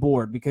get on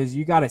board, because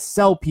you got to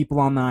sell people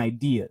on the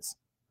ideas.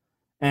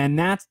 And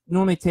that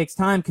normally takes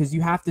time, because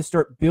you have to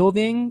start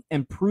building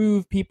and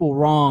prove people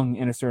wrong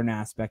in a certain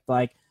aspect.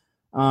 Like,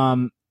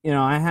 I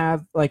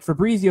have, like,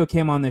 Fabrizio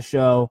came on this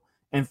show,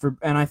 and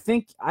I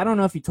think, I don't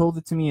know if he told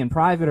it to me in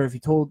private or if he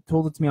told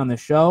it to me on the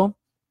show,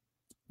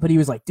 but he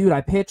was like, dude,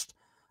 I think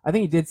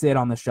he did say it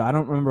on the show. I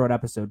don't remember what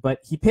episode, but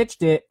he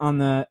pitched it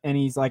and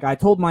he's like, I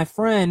told my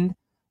friend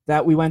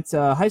that we went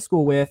to high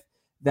school with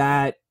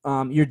that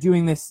you're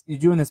doing this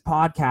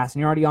podcast, and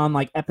you're already on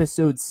like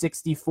episode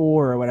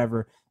 64 or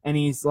whatever. And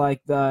he's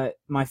like,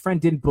 my friend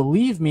didn't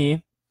believe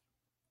me,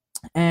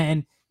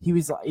 and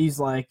he's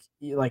like,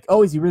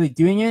 oh, is he really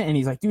doing it? And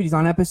he's like, dude, he's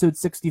on episode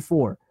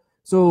 64.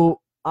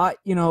 So I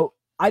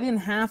didn't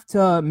have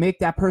to make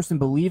that person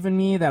believe in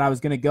me that I was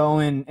going to go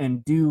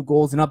and do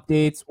goals and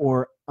updates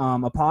or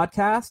a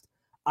podcast.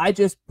 I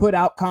just put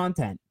out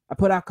content.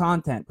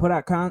 Content,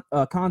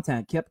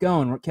 kept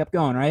going,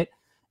 right?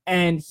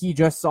 And he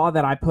just saw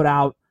that I put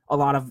out a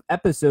lot of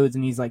episodes,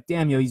 and he's like,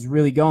 damn, he's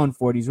really going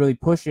for it. He's really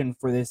pushing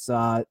for this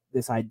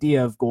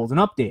idea of goals and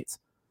updates.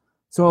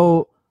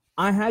 So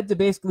I had to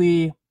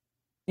basically,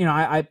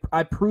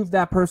 I proved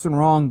that person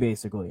wrong,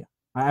 basically.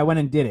 I went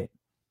and did it.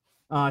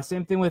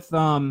 Same thing with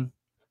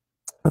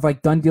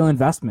like Done Deal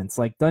Investments.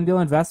 Like Done Deal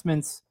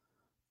Investments,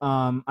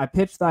 I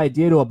pitched the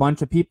idea to a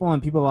bunch of people,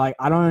 and people are like,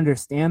 I don't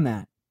understand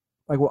that.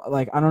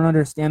 Like I don't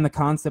understand the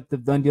concept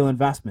of Done Deal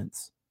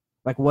Investments.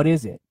 Like, what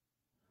is it?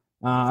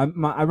 I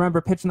remember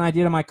pitching the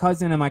idea to my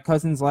cousin, and my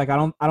cousin's like, I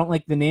don't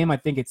like the name. I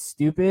think it's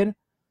stupid.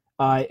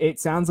 It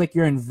sounds like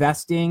you're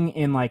investing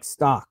in like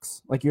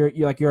stocks, like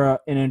you're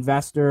an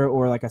investor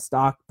or like a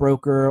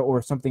stockbroker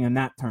or something in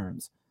that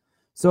terms.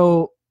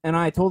 So, and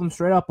I told him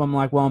straight up, I'm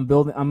like, well, I'm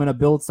going to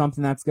build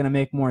something that's going to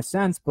make more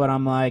sense, but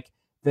I'm like,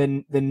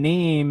 the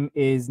name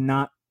is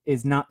not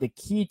the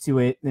key to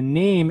it. The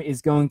name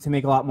is going to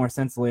make a lot more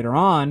sense later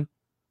on.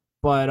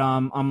 But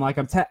I'm like,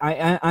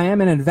 I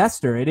am an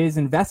investor. It is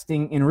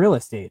investing in real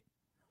estate.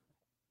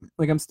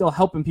 Like, I'm still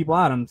helping people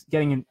out. I'm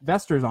getting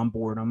investors on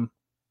board. I'm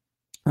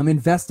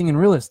investing in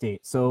real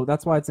estate. So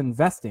that's why it's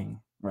investing,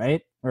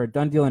 right? Or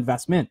Done Deal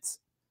Investments.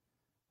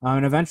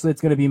 And eventually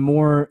it's going to be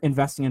more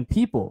investing in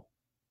people.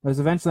 Because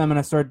eventually I'm going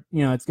to start,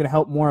 it's going to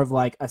help more of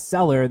like a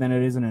seller than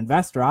it is an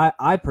investor.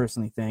 I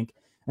personally think.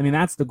 I mean,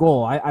 that's the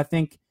goal. I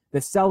think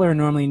the seller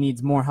normally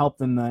needs more help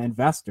than the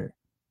investor.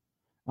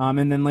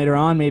 And then later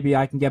on, maybe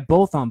I can get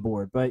both on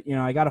board. But,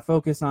 I got to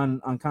focus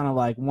on kind of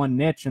like one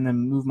niche and then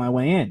move my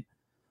way in.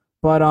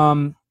 But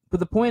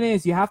the point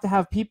is, you have to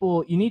have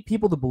people, you need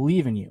people to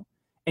believe in you.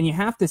 And you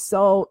have to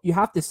sell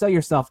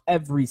yourself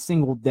every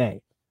single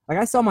day. Like,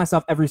 I sell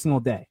myself every single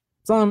day.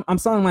 So I'm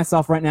selling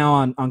myself right now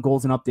on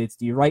goals and updates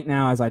to you right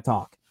now as I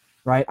talk,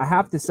 right? I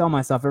have to sell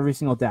myself every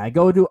single day. I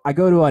go to a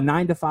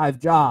 9-to-5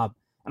 job,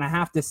 and I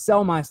have to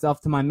sell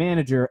myself to my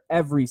manager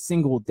every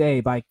single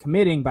day by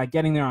committing, by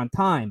getting there on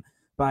time,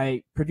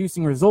 by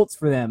producing results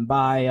for them,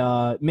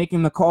 by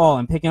making the call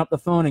and picking up the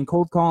phone and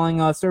cold calling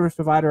a service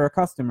provider or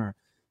customer.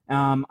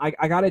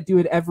 I got to do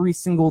it every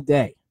single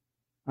day,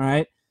 all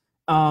right?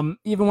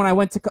 Even when I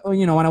went to,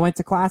 when I went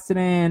to class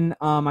today and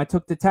I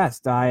took the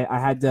test, I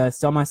had to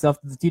sell myself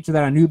to the teacher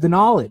that I knew the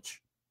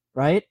knowledge,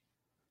 right?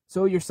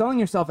 So you're selling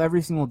yourself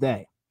every single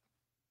day.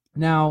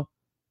 Now,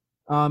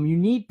 you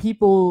need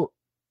people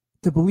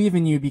to believe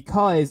in you,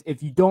 because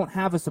if you don't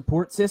have a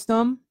support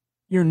system,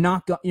 you're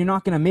not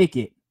going to make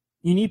it.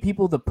 You need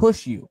people to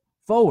push you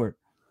forward.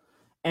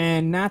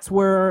 And that's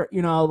where,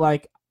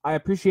 like, I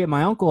appreciate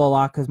my uncle a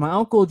lot, because my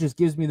uncle just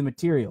gives me the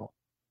material,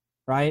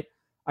 right?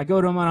 I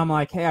go to him and I'm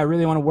like, hey, I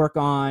really want to work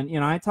on,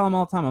 I tell him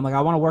all the time, I'm like,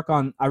 I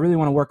really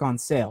want to work on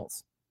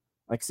sales.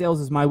 Like, sales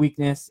is my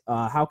weakness.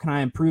 How can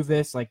I improve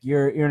this? Like,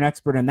 you're an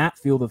expert in that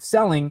field of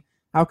selling.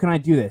 How can I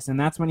do this? And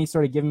that's when he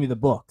started giving me the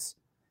books.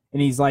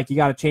 And he's like, you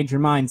got to change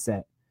your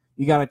mindset.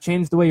 You got to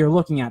change the way you're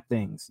looking at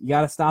things. You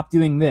got to stop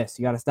doing this.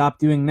 You got to stop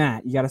doing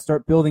that. You got to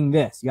start building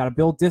this. You got to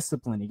build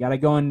discipline. You got to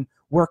go and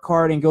work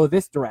hard and go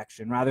this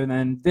direction rather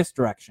than this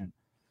direction.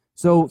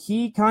 So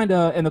he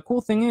and the cool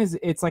thing is,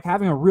 it's like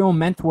having a real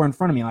mentor in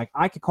front of me. Like,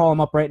 I could call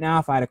him up right now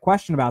if I had a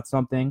question about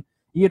something.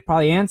 He would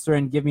probably answer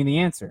and give me the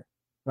answer,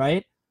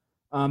 right?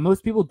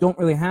 Most people don't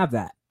really have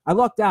that. I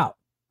lucked out.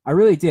 I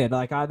really did.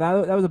 Like,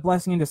 that was a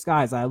blessing in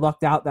disguise. I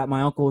lucked out that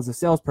my uncle is a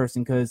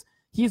salesperson, because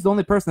he's the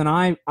only person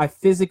that I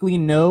physically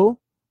know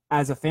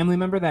as a family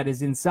member that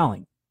is in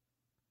selling.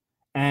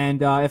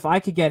 And if I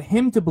could get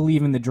him to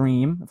believe in the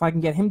dream, if I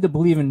can get him to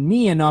believe in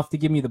me enough to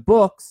give me the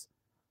books,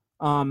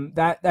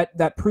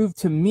 that proved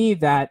to me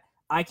that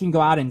I can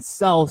go out and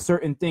sell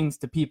certain things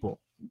to people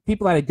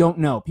that I don't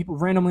know, people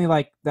randomly,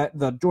 like that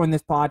join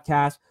this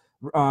podcast,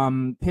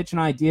 pitch an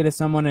idea to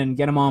someone and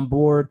get them on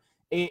board.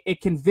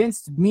 It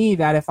convinced me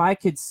that if I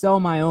could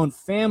sell my own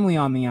family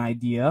on the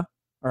idea,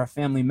 or a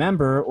family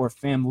member or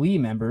family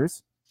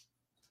members,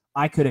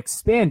 I could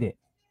expand it,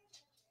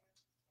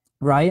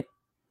 right?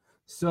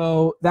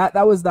 So that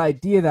was the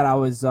idea that I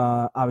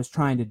was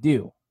trying to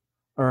do,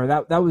 or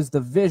that was the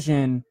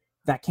vision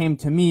that came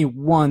to me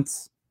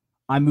once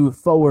I moved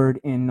forward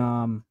in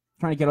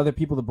trying to get other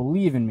people to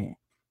believe in me,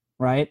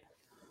 right?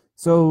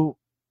 So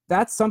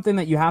that's something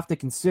that you have to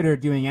consider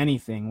doing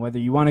anything, whether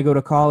you want to go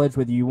to college,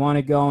 whether you want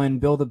to go and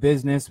build a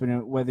business,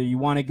 whether you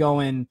want to go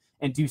and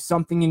do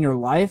something in your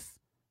life.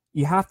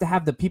 You have to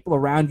have the people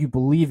around you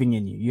believing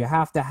in you. You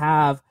have to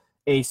have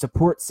a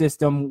support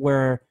system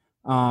where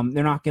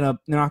they're not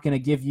gonna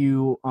give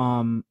you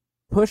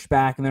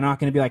pushback, and they're not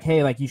gonna be like,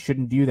 hey, like, you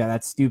shouldn't do that.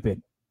 That's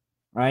stupid,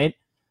 right?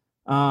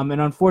 And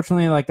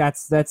unfortunately, like,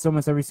 that's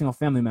almost every single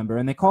family member,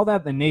 and they call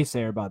that the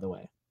naysayer. By the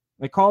way,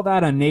 they call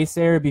that a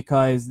naysayer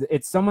because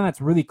it's someone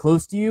that's really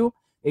close to you.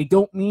 They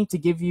don't mean to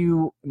give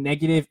you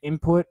negative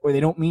input, or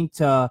they don't mean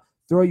to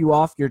throw you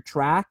off your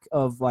track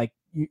of, like,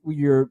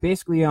 you're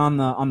basically on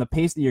the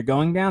pace that you're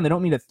going down. They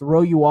don't mean to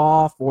throw you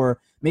off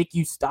or make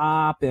you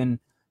stop, and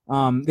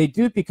they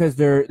do it because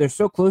they're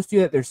so close to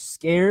you that they're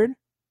scared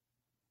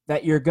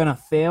that you're gonna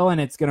fail and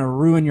it's gonna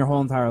ruin your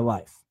whole entire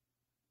life.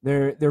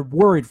 They're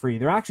worried for you.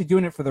 They're actually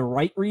doing it for the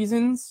right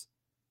reasons,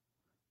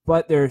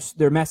 but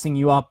they're messing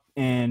you up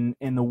in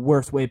the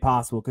worst way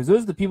possible, because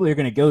those are the people you're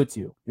gonna go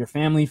to. Your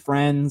family,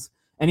 friends,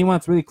 anyone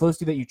that's really close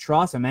to you that you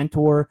trust, a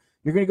mentor.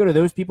 You're gonna go to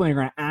those people and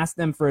you're gonna ask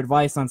them for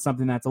advice on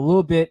something that's a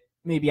little bit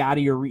maybe out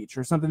of your reach,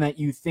 or something that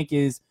you think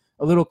is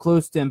a little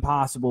close to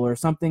impossible, or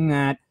something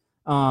that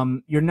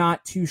you're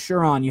not too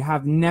sure on. You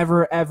have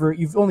never ever,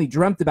 you've only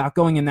dreamt about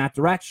going in that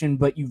direction,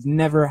 but you've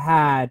never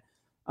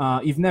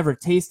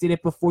tasted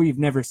it before. You've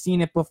never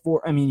seen it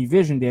before. I mean, you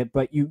visioned it,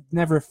 but you've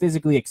never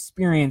physically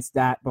experienced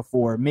that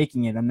before,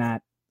 making it in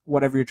that,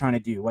 whatever you're trying to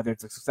do, whether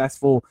it's a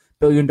successful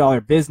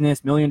billion-dollar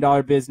business,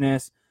 million-dollar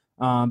business,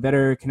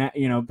 better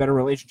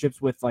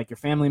relationships with, like, your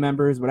family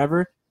members,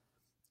 whatever.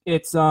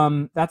 It's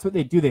that's what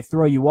they do. They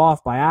throw you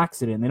off by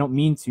accident. They don't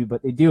mean to,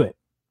 but they do it.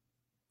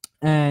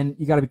 And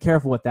you got to be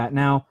careful with that.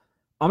 Now,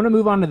 I'm going to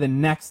move on to the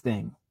next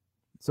thing.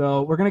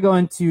 So we're going to go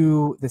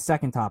into the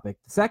second topic.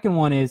 The second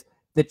one is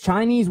the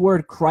Chinese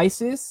word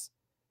crisis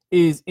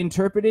is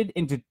interpreted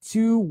into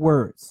two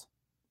words: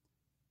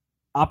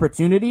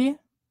 opportunity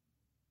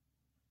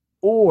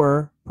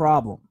or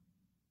problem.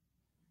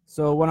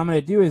 So what I'm going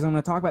to do is I'm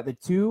going to talk about the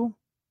two,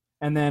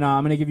 and then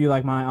I'm going to give you,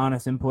 like, my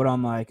honest input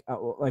on, like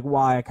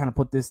why I kind of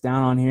put this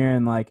down on here,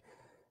 and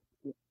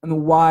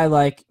why,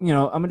 like,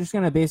 I'm just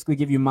going to basically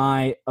give you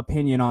my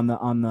opinion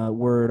on the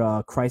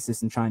word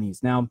crisis in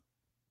Chinese. Now,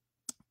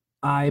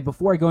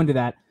 before I go into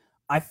that,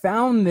 I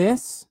found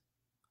this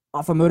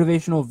off a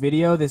motivational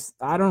video.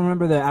 I don't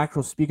remember the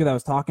actual speaker that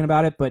was talking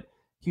about it, but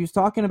he was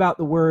talking about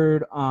the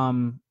word,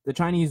 the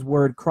Chinese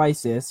word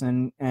crisis,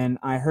 and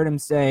I heard him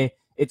say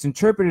it's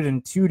interpreted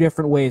in two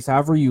different ways,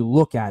 however you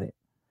look at it.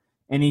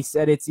 And he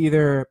said it's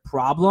either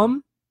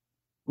problem,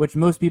 which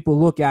most people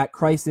look at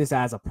crisis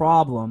as a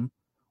problem,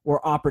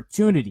 or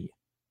opportunity.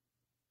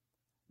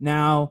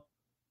 Now,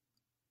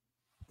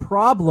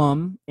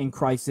 problem in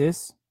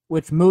crisis,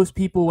 which most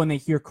people, when they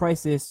hear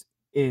crisis,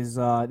 is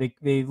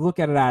they look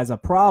at it as a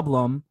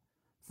problem.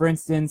 For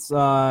instance,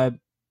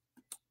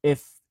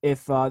 if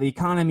the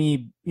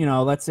economy,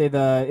 let's say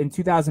in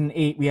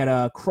 2008 we had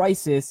a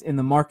crisis in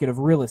the market of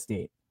real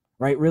estate,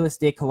 right? Real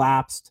estate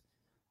collapsed.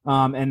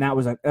 and that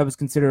was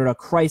considered a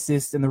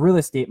crisis in the real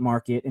estate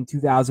market in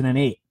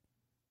 2008,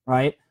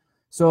 right?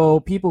 So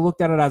people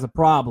looked at it as a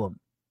problem,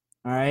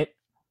 all right?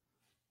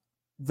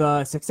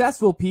 The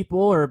successful people,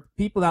 or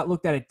people that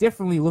looked at it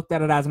differently, looked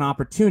at it as an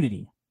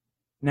opportunity.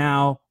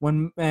 Now,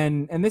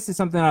 and this is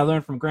something that I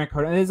learned from Grant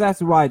Cardone. This is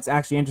actually why it's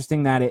actually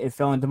interesting that it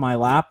fell into my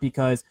lap,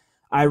 because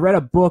I read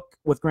a book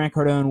with Grant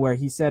Cardone where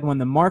he said when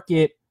the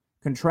market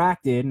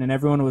contracted and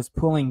everyone was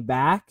pulling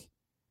back,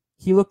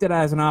 he looked at it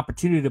as an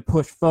opportunity to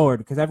push forward,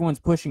 because everyone's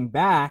pushing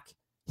back.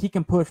 He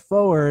can push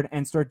forward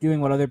and start doing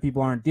what other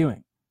people aren't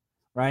doing,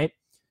 right?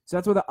 So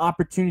that's where the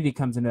opportunity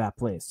comes into that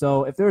place.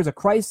 So if there is a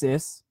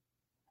crisis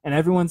and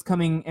everyone's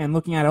coming and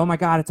looking at it, oh my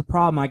God, it's a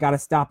problem. I got to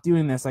stop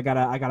doing this. I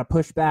gotta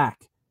push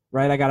back,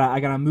 right? I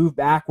gotta move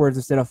backwards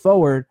instead of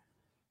forward.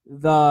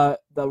 The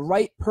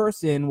right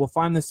person will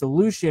find the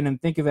solution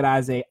and think of it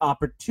as a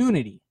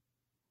opportunity.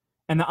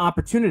 And the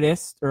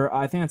opportunist, or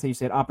I think that's how you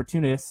say it,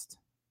 opportunist,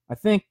 I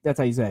think that's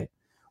how you say it,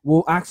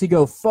 will actually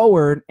go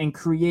forward and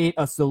create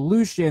a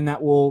solution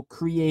that will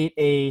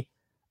create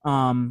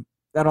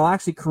that'll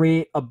actually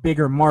create a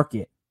bigger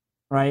market,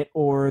 right?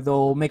 Or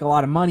they'll make a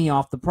lot of money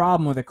off the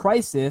problem or the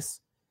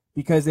crisis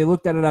because they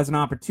looked at it as an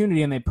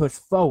opportunity and they pushed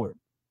forward.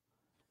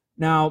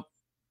 Now,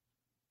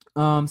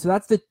 so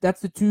that's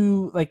the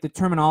two, like, the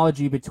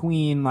terminology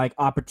between like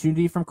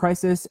opportunity from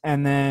crisis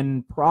and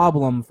then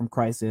problem from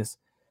crisis.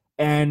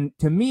 And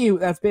to me,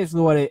 that's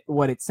basically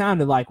what it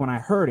sounded like when I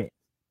heard it,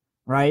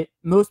 right?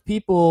 Most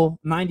people,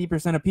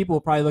 90% of people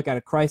will probably look at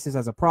a crisis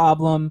as a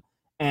problem,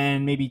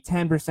 and maybe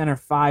 10% or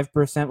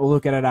 5% will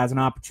look at it as an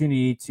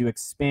opportunity to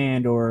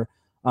expand or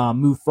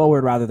move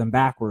forward rather than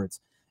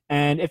backwards.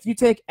 And if you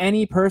take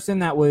any person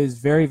that was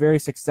very, very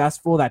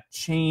successful, that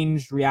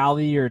changed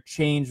reality or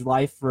changed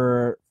life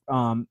for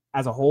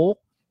as a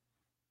whole,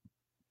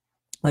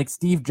 like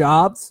Steve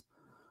Jobs.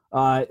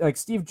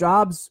 Steve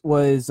Jobs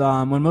was,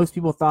 when most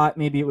people thought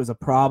maybe it was a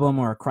problem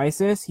or a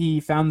crisis, he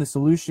found the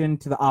solution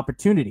to the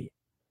opportunity,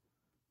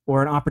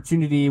 or an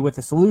opportunity with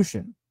a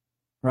solution,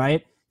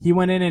 right? He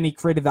went in and he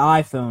created the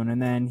iPhone,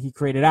 and then he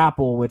created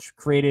Apple, which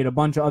created a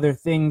bunch of other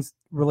things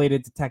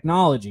related to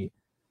technology.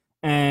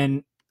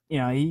 And, you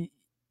know,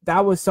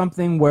 that was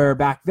something where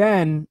back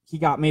then he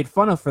got made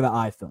fun of for the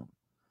iPhone.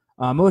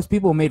 Most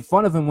people made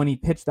fun of him when he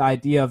pitched the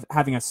idea of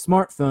having a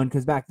smartphone,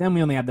 because back then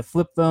we only had the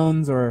flip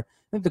phones, or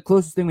I think the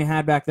closest thing we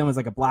had back then was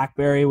like a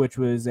BlackBerry, which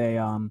was it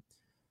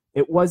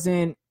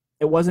wasn't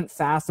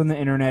fast on the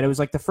internet. It was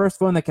like the first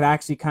phone that could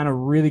actually kind of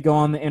really go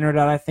on the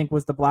internet, I think,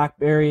 was the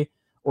BlackBerry,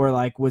 or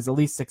like was at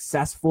least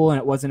successful, and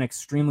it wasn't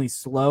extremely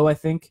slow, I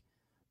think.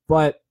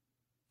 But,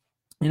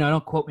 you know,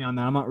 don't quote me on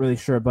that. I'm not really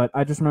sure, but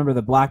I just remember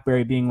the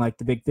BlackBerry being like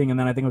the big thing, and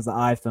then I think it was the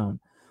iPhone.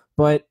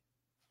 But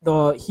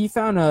he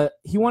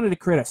wanted to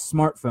create a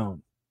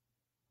smartphone.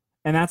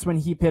 And that's when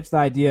he pitched the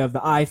idea of the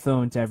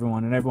iPhone to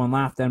everyone, and everyone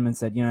laughed at him and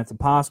said, you know, it's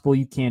impossible.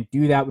 You can't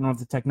do that. We don't have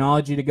the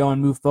technology to go and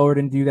move forward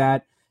and do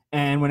that.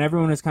 And when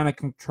everyone was kind of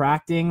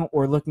contracting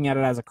or looking at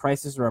it as a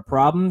crisis or a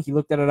problem, he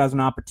looked at it as an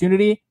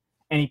opportunity,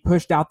 and he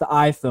pushed out the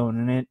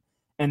iPhone,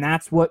 and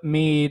that's what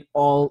made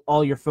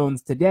all your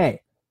phones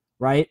today,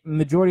 right?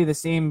 Majority of the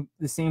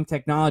same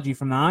technology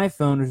from the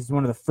iPhone, which is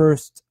one of the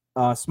first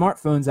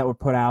smartphones that were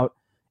put out,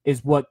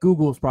 is what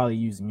Google's probably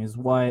using, is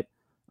what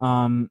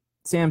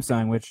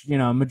Samsung, which, you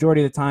know,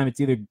 majority of the time it's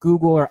either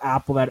Google or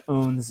Apple that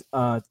owns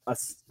a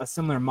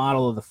similar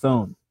model of the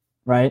phone,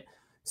 right?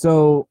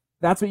 So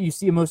that's what you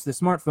see in most of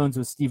the smartphones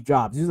with Steve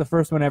Jobs. He was the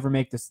first one to ever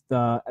make this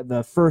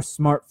the first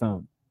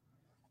smartphone,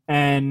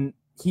 and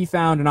he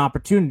found an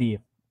opportunity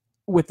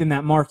within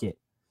that market.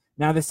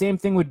 Now the same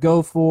thing would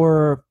go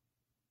for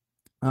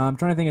I'm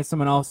trying to think of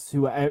someone else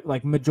who,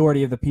 like,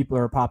 majority of the people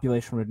or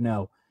population would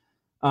know.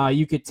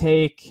 You could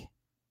take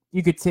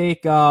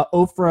Oprah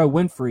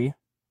Winfrey,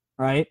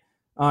 right?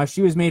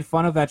 She was made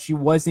fun of that she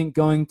wasn't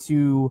going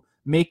to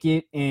make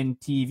it in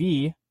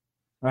TV,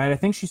 right? I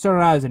think she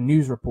started out as a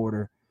news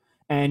reporter,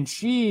 and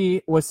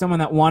she was someone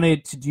that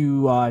wanted to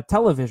do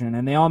television,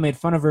 and they all made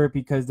fun of her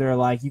because they're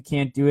like, you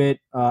can't do it,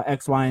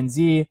 X, Y, and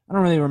Z. I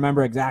don't really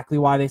remember exactly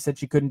why they said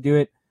she couldn't do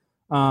it.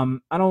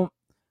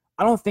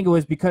 I don't think it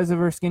was because of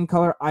her skin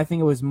color. I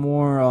think it was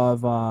more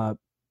of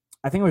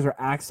I think it was her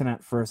accent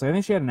at first. I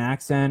think she had an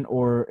accent,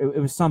 or it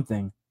was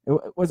something. I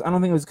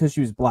don't think it was because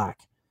she was black.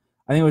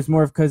 I think it was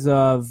more because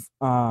of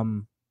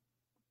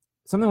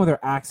something with her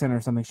accent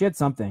or something. She had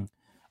something.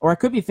 Or I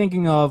could be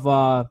thinking of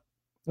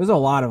there's a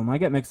lot of them. I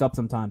get mixed up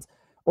sometimes.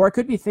 Or I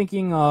could be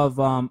thinking of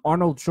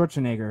Arnold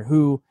Schwarzenegger,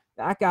 who,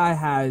 that guy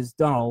has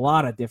done a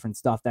lot of different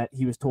stuff that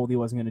he was told he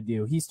wasn't going to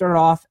do. He started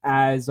off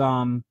as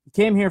he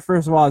came here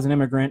first of all as an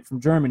immigrant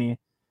from Germany,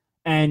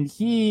 and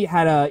he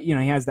had he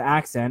has the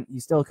accent. He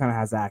still kind of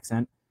has the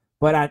accent,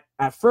 but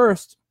at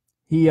first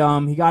he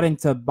got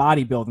into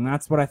bodybuilding.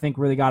 That's what I think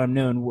really got him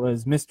known,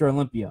 was Mr.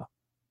 Olympia,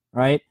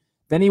 right?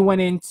 Then he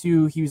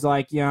was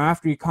like,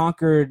 after he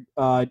conquered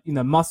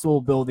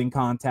muscle building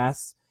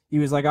contests, he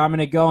was like, I'm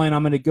gonna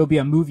go be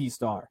a movie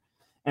star.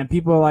 And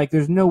people are like,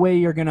 there's no way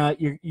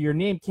your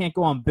name can't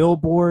go on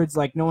billboards.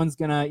 Like, no one's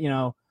gonna,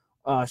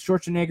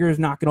 Schwarzenegger is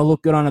not gonna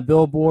look good on a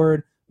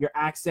billboard. Your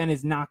accent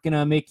is not going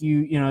to make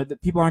you, the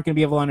people aren't going to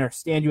be able to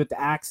understand you with the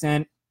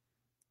accent.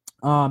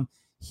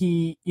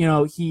 He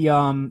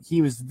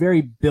was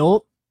very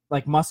built,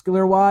 like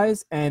muscular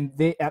wise, and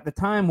they at the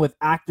time with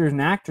actors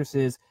and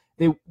actresses,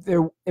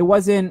 it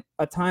wasn't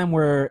a time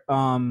where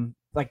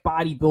like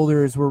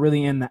bodybuilders were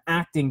really in the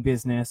acting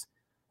business,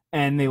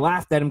 and they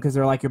laughed at him because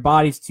they're like, your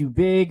body's too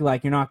big,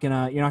 like you're not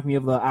gonna be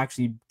able to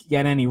actually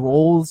get any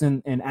roles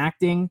in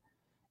acting.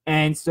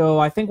 And so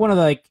I think one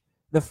of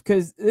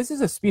because this is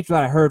a speech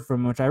that I heard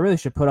from, which I really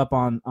should put up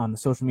on the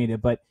social media,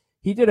 but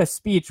he did a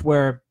speech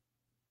where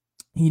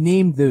he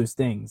named those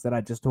things that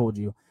I just told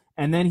you.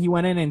 And then he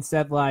went in and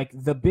said, like,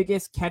 the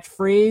biggest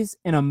catchphrase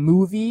in a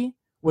movie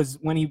was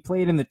when he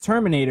played in the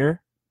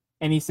Terminator,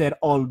 and he said,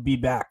 "I'll be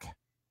back,"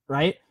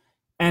 right?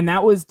 And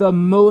that was the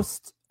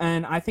most,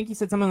 and I think he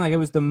said something like it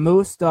was the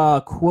most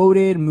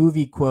quoted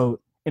movie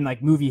quote in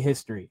like movie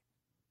history,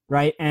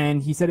 right?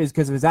 And he said it's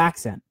because of his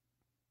accent.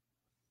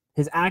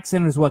 His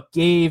accent is what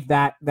gave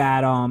that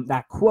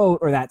quote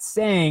or that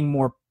saying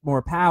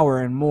more power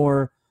and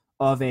more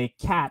of a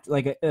catch,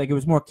 like it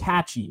was more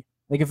catchy.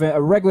 Like if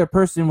a regular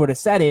person would have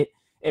said it,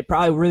 it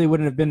probably really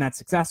wouldn't have been that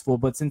successful.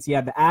 But since he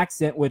had the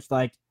accent, which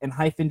like and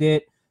hyphened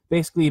it,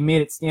 basically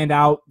made it stand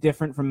out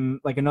different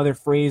from like another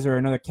phrase or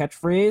another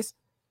catchphrase,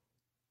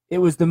 it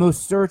was the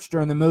most searched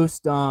or the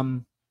most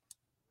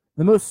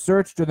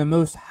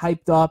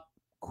hyped up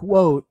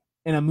quote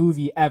in a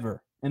movie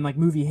ever in like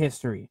movie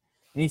history.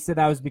 And he said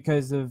that was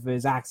because of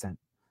his accent.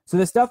 So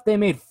the stuff they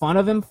made fun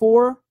of him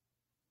for,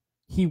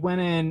 he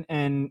went in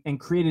and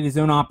created his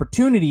own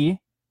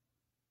opportunity,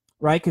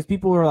 right? Because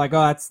people were like,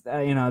 oh, that's,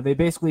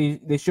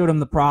 they showed him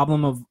the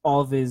problem of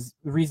all of his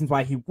reasons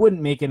why he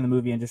wouldn't make it in the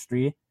movie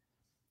industry.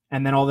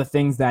 And then all the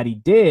things that he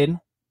did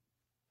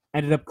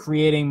ended up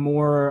creating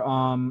more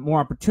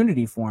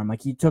opportunity for him.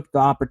 Like he took the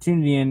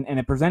opportunity and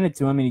it presented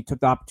to him, and he took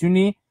the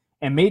opportunity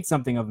and made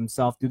something of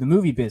himself through the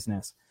movie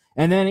business.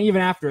 And then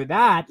even after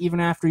that, even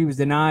after he was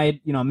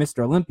denied,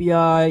 Mr.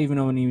 Olympia, even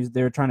though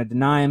they were trying to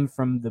deny him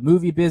from the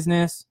movie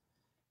business,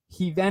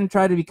 he then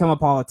tried to become a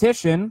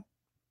politician,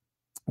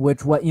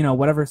 which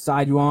whatever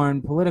side you are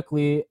on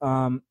politically,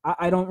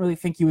 I don't really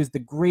think he was the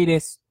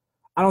greatest.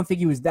 I don't think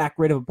he was that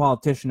great of a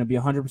politician, to be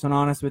 100%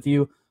 honest with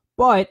you.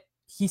 But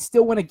he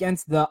still went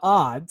against the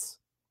odds,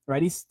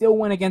 right? He still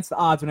went against the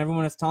odds when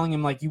everyone was telling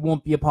him, like, you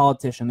won't be a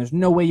politician. There's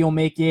no way you'll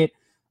make it.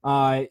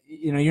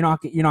 You're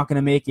not going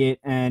to make it,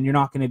 and you're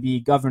not going to be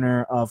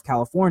governor of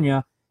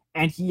California.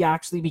 And he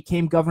actually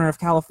became governor of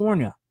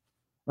California,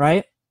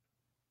 right?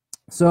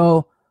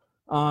 So,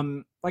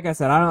 like I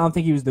said, I don't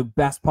think he was the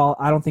best.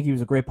 I don't think he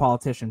was a great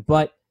politician,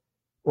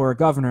 or a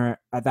governor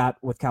at that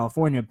with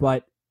California.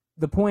 But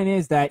the point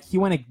is that he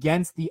went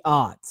against the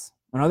odds.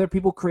 When other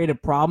people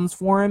created problems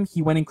for him,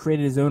 he went and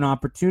created his own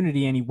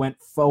opportunity, and he went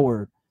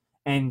forward,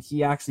 and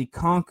he actually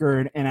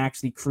conquered and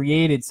actually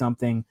created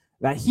something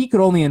that he could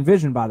only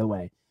envision. By the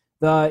way,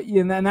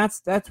 and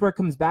that's where it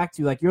comes back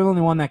to, like, you're the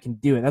only one that can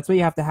do it. That's why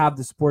you have to have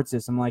the support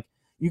system. Like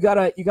you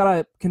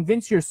gotta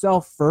convince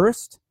yourself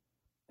first.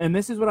 And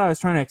this is what I was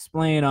trying to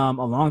explain a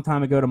long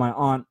time ago to my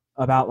aunt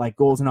about like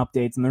goals and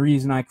updates. And the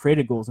reason I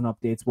created goals and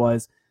updates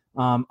was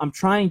I'm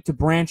trying to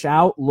branch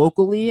out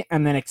locally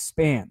and then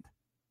expand.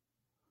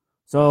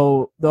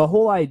 So the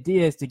whole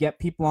idea is to get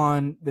people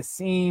on the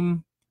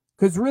same,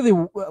 because really,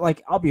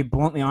 like, I'll be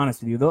bluntly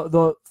honest with you,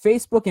 the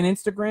Facebook and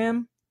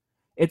Instagram,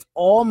 it's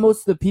all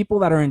most of the people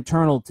that are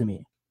internal to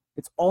me.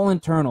 It's all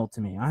internal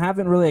to me. I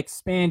haven't really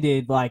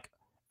expanded like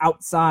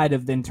outside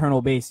of the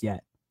internal base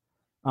yet.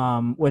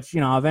 Which,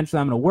 eventually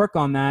I'm going to work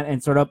on that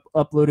and start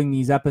uploading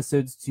these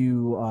episodes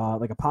to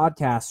like a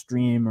podcast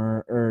stream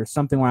or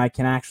something where I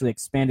can actually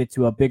expand it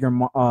to a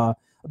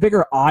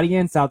bigger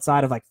audience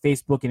outside of like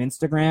Facebook and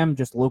Instagram,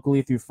 just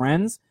locally through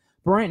friends.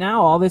 But right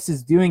now, all this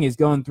is doing is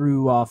going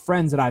through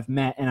friends that I've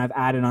met and I've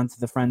added onto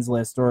the friends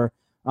list, or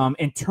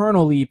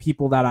internally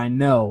people that I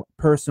know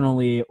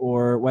personally,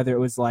 or whether it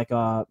was like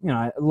a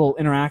little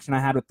interaction I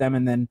had with them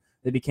and then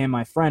they became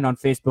my friend on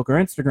Facebook or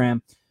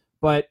Instagram.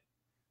 But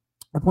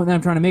the point that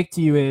I'm trying to make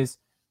to you is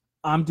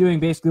I'm doing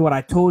basically what I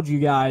told you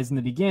guys in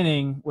the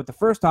beginning with the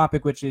first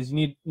topic, which is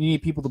you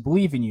need people to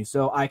believe in you.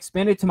 So I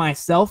expanded to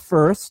myself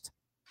first,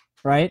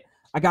 right?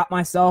 I got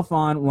myself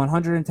on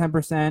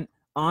 110%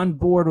 on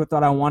board with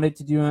what I wanted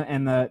to do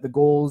and the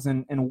goals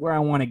and where I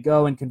want to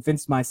go, and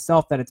convinced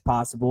myself that it's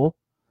possible.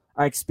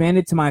 I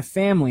expanded to my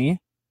family,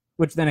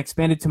 which then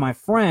expanded to my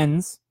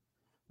friends,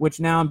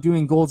 which now I'm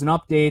doing goals and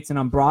updates and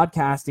I'm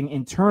broadcasting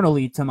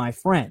internally to my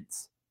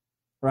friends,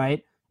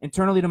 right?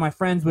 Internally to my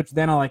friends, which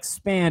then I'll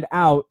expand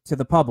out to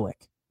the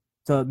public,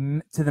 to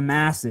the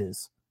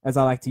masses, as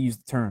I like to use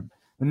the term,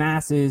 the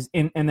masses,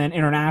 and then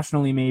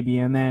internationally maybe,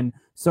 and then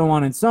so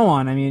on and so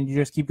on. I mean, you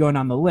just keep going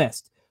down the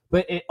list.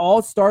 But it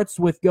all starts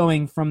with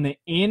going from the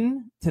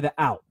in to the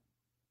out.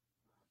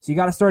 So you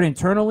got to start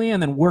internally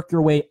and then work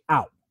your way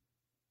out.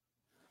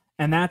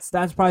 And that's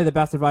probably the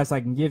best advice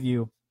I can give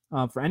you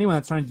for anyone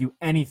that's trying to do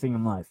anything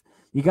in life.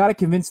 You got to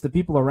convince the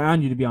people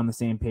around you to be on the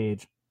same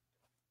page.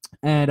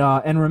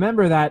 And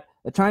remember that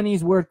the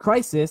Chinese word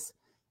crisis,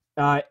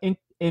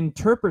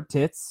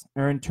 interpretits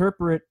or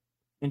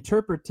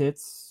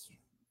interpretits.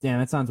 Damn,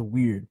 that sounds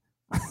weird.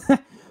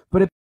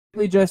 But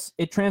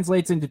it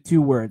translates into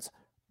two words: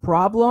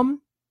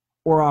 problem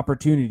or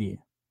opportunity.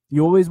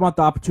 You always want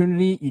the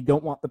opportunity. You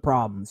don't want the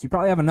problems. You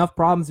probably have enough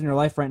problems in your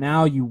life right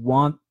now. You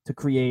want to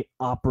create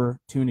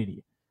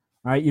opportunity.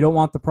 All right. You don't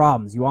want the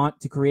problems. You want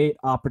to create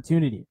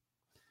opportunity.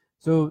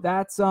 So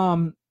that's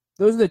those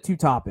are the two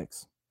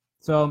topics.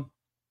 So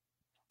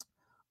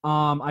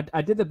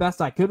I did the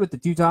best I could with the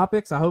two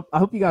topics. I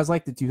hope you guys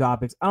liked the two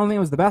topics. I don't think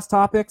it was the best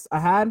topics I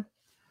had,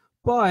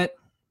 but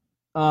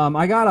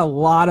I got a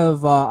lot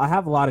of I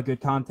have a lot of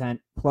good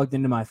content plugged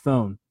into my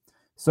phone.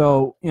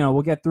 So,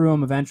 we'll get through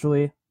them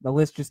eventually. The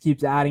list just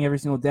keeps adding every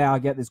single day. I'll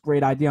get this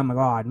great idea. I'm like,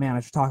 oh, man, I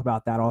should talk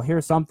about that. I'll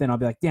hear something. I'll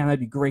be like, damn, that'd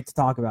be great to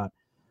talk about.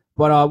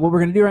 But what we're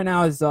going to do right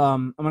now is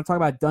I'm going to talk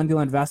about Done Deal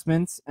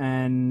Investments,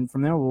 and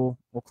from there we'll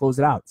close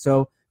it out.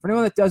 So for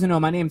anyone that doesn't know,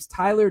 my name's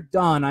Tyler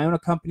Dunn. I own a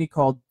company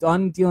called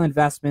Done Deal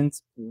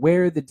Investments,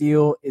 where the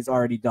deal is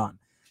already done.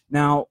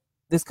 Now,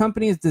 this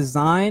company is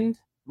designed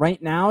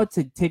right now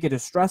to take a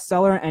distressed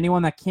seller,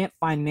 anyone that can't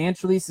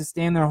financially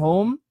sustain their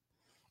home,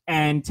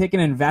 and take an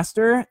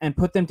investor and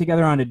put them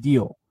together on a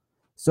deal.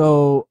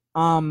 So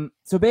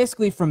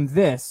basically from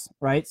this,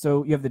 right?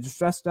 So you have the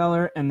distressed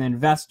seller and the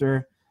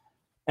investor,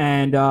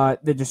 and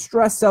the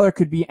distressed seller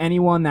could be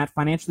anyone that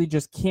financially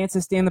just can't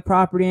sustain the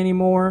property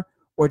anymore,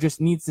 or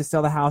just needs to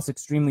sell the house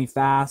extremely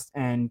fast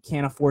and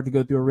can't afford to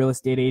go through a real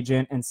estate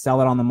agent and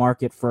sell it on the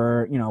market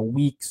for,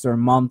 weeks or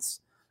months,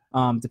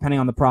 depending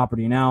on the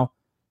property. Now,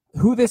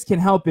 who this can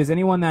help is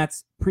anyone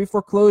that's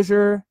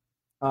pre-foreclosure.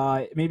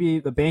 Maybe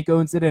the bank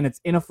owns it and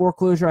it's in a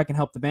foreclosure. I can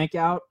help the bank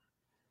out.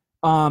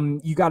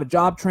 You got a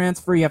job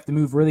transfer. You have to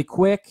move really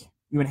quick.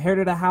 You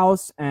inherited a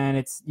house and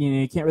it's,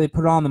 you can't really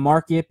put it on the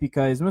market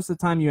because most of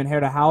the time you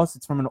inherit a house,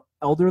 it's from an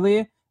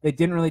elderly. They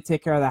didn't really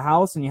take care of the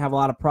house, and you have a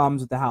lot of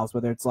problems with the house,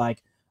 whether it's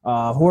like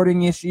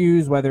hoarding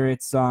issues, whether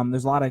it's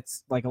there's a lot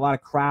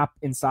of crap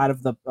inside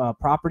of the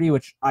property,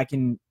 which I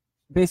can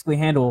basically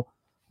handle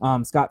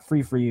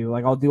scot-free for you.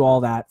 Like, I'll do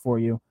all that for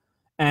you.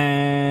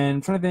 And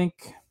I'm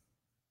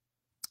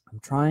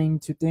trying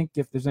to think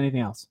if there's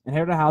anything else.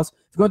 Inherit a house.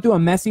 If you're going through a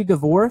messy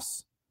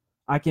divorce,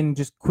 I can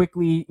just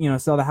quickly,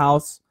 sell the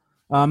house.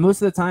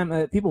 Most of the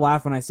time, people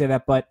laugh when I say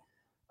that, but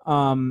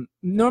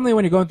normally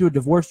when you're going through a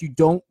divorce, you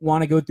don't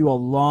want to go through a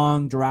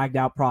long, dragged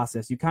out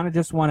process. You kind of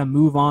just want to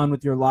move on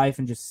with your life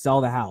and just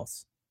sell the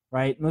house,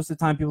 right? Most of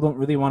the time, people don't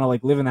really want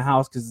to live in the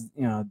house because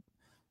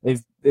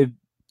there's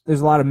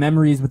a lot of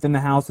memories within the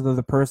house with the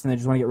other person. They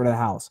just want to get rid of the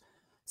house.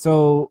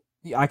 So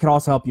I could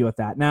also help you with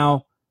that.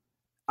 Now,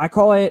 I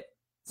call it.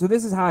 So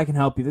this is how I can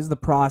help you. This is the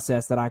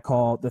process that I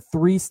call the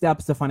 3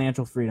 steps to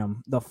financial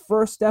freedom. The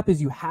first step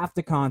is you have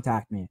to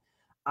contact me.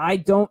 I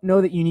don't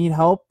know that you need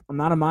help. I'm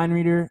not a mind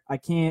reader. I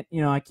can't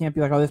be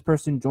like, oh, this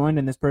person joined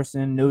and this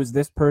person knows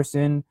this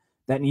person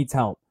that needs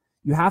help.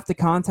 You have to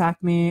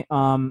contact me.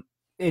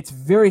 It's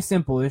very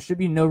simple. There should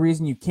be no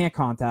reason you can't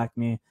contact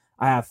me.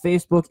 I have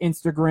Facebook,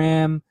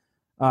 Instagram,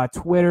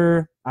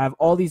 Twitter. I have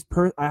all these.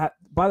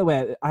 By the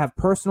way, I have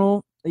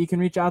personal that you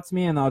can reach out to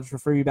me, and I'll just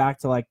refer you back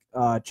to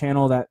a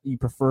channel that you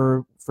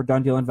prefer for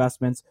Done Deal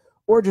Investments,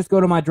 or just go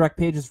to my direct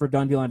pages for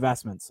Done Deal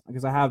Investments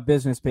because I have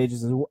business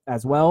pages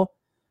as well.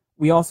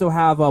 We also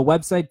have a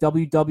website,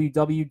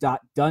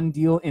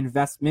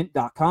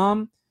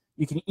 www.donedealinvestment.com.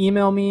 You can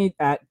email me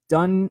at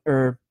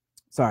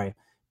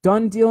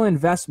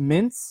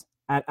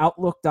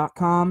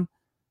donedealinvestments@outlook.com.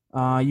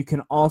 You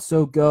can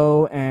also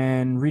go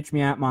and reach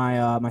me at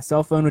my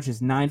cell phone, which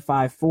is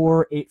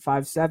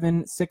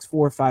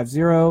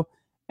 954-857-6450.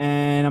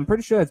 And I'm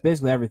pretty sure that's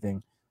basically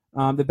everything.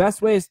 The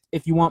best way is,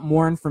 if you want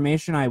more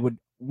information, I would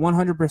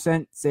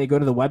 100% say go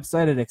to the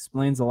website. It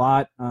explains a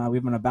lot. We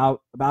have an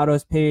about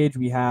us page.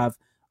 We have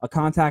a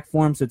contact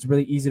form, so it's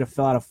really easy to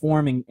fill out a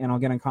form, and I'll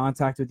get in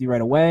contact with you right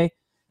away.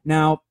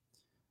 Now,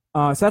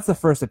 so that's the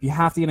first step. You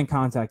have to get in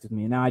contact with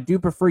me. Now, I do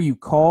prefer you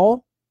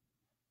call,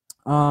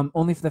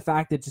 only for the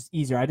fact that it's just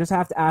easier. I just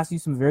have to ask you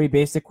some very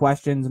basic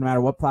questions no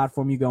matter what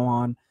platform you go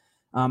on.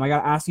 I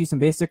got to ask you some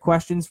basic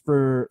questions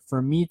for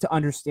me to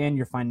understand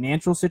your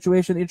financial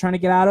situation that you're trying to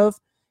get out of.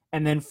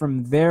 And then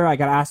from there, I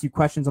got to ask you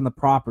questions on the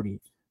property.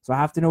 So I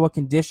have to know what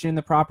condition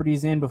the property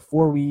is in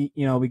before we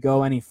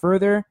go any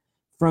further.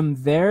 From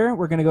there,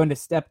 we're going to go into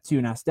step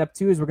 2. Now, step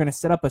 2 is we're going to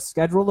set up a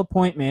scheduled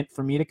appointment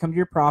for me to come to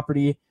your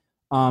property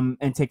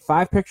and take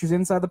 5 pictures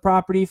inside the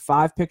property,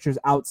 5 pictures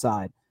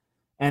outside.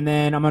 And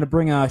then I'm going to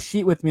bring a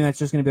sheet with me that's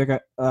just going to be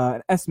like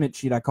an estimate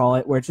sheet, I call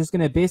it, where it's just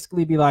going to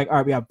basically be like, all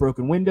right, we have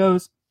broken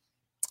windows.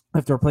 We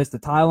have to replace the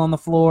tile on the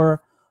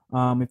floor. We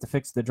have to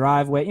fix the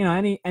driveway.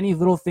 Any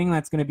little thing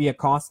that's going to be a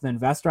cost to the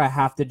investor, I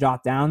have to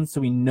jot down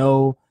so we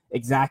know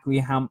exactly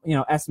how,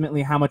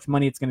 estimately how much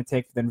money it's going to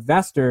take for the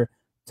investor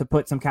to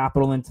put some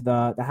capital into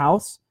the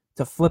house,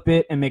 to flip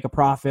it and make a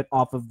profit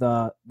off of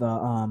the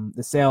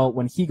sale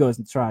when he goes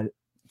and try to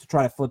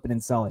flip it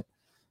and sell it.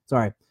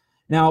 Sorry.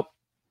 Now,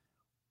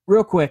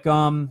 real quick,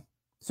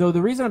 so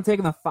the reason I'm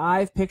taking the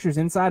 5 pictures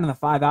inside and the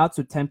 5 out,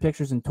 so 10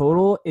 pictures in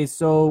total, is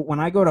so when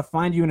I go to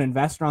find you an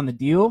investor on the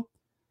deal,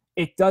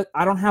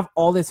 I don't have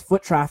all this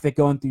foot traffic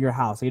going through your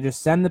house. I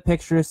just send the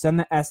pictures, send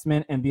the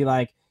estimate, and be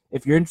like,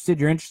 if you're interested,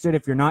 you're interested.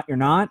 If you're not, you're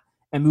not,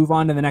 and move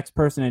on to the next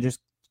person and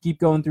just keep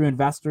going through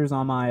investors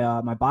on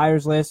my my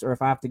buyers list, or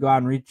if I have to go out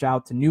and reach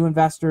out to new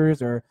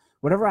investors or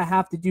whatever I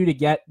have to do to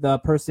get the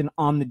person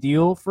on the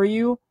deal for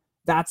you,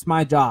 that's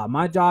my job.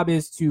 My job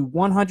is to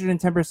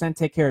 110%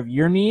 take care of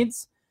your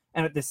needs,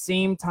 and at the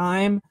same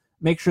time,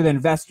 make sure the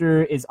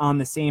investor is on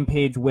the same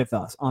page with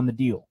us on the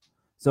deal.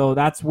 So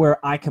that's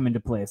where I come into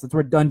place. That's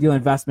where Done Deal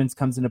Investments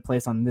comes into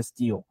place on this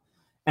deal.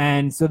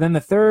 And so then the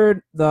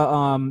third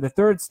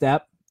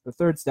step,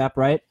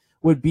 right,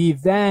 would be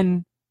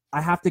then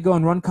I have to go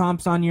and run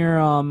comps on your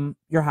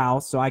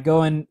house. So I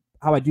go and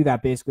how I do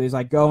that basically is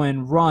I go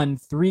and run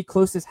 3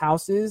 closest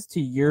houses to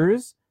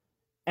yours,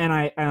 and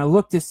I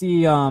look to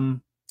see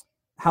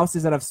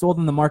houses that have sold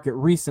in the market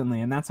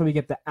recently, and that's how we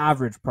get the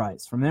average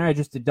price. From there, I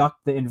just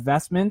deduct the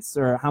investments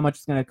or how much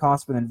it's going to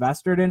cost for the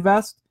investor to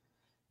invest.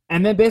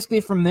 And then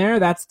basically from there,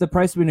 that's the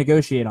price we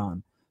negotiate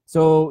on.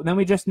 So then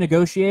we just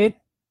negotiate,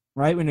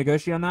 right? We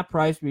negotiate on that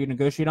price. We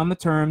negotiate on the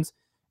terms.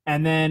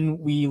 And then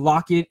we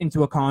lock it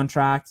into a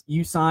contract.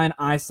 You sign,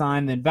 I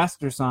sign, the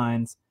investor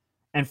signs.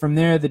 And from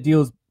there, the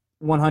deal's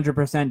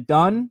 100%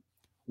 done.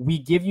 We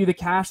give you the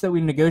cash that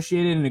we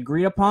negotiated and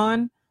agreed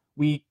upon.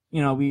 We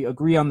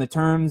agree on the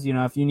terms.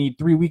 If you need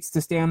 3 weeks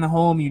to stay on the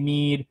home, you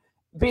need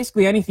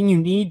basically anything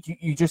you need,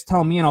 you just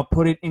tell me and I'll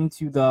put it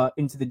into the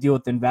deal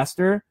with the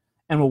investor.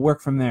 And we'll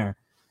work from there.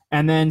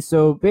 And then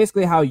so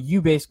basically how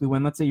you basically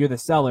win, let's say you're the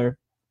seller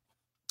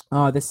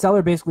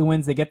basically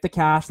wins. They get the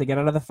cash. They get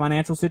out of the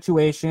financial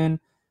situation.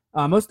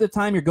 Most of the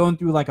time you're going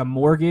through like a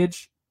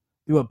mortgage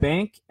through a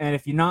bank. And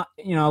if you're not,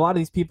 a lot of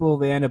these people,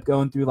 they end up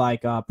going through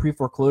like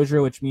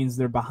pre-foreclosure, which means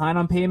they're behind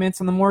on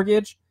payments on the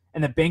mortgage.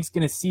 And the bank's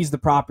going to seize the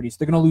property. So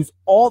they're going to lose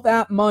all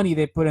that money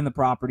they put in the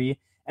property.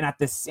 And at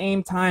the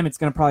same time, it's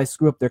going to probably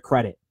screw up their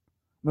credit.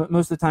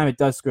 Most of the time it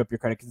does screw up your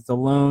credit because it's a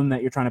loan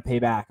that you're trying to pay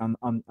back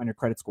on your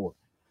credit score.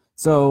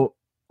 So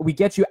we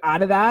get you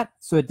out of that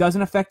so it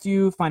doesn't affect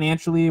you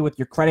financially with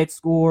your credit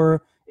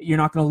score. You're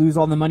not going to lose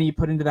all the money you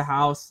put into the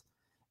house.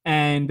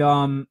 And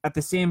at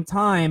the same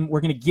time,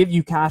 we're going to give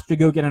you cash to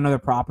go get another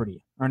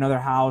property or another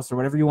house or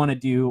whatever you want to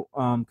do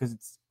because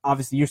it's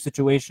obviously your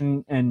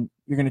situation and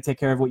you're going to take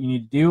care of what you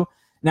need to do.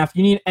 Now, if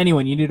you need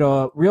anyone, you need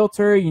a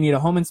realtor, you need a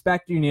home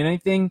inspector, you need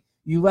anything,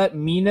 you let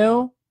me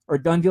know or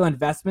Done Deal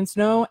Investments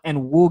know,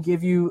 and we'll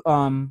give you,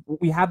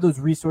 we have those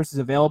resources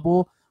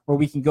available where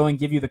we can go and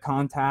give you the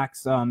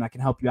contacts that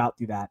can help you out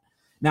through that.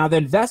 Now, the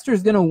investor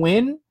is going to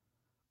win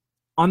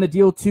on the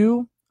deal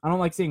too. I don't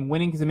like saying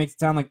winning because it makes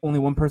it sound like only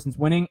one person's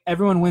winning.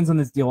 Everyone wins on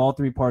this deal, all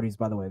 3 parties,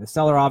 by the way. The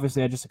seller,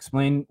 obviously, I just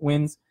explained,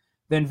 wins.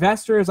 The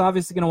investor is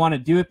obviously going to want to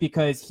do it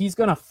because he's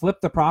going to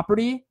flip the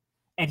property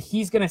and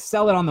he's going to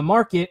sell it on the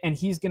market and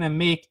he's going to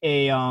make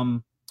a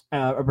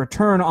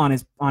return on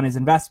his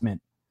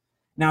investment.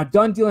 Now,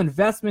 Done Deal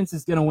Investments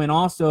is going to win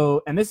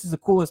also, and this is the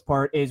coolest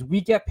part, is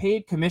we get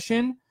paid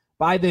commission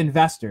by the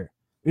investor.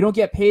 We don't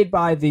get paid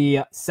by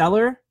the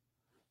seller,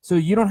 so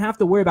you don't have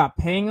to worry about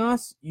paying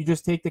us. You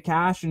just take the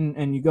cash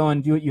and you go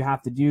and do what you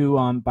have to do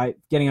by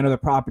getting another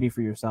property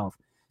for yourself.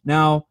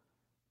 Now,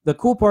 the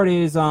cool part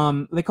is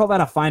they call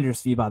that a finder's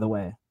fee, by the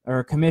way, or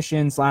a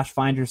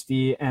commission/finder's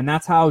fee, and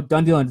that's how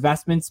Done Deal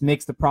Investments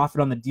makes the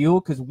profit on the deal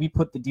because we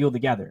put the deal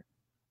together,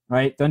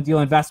 right? Done Deal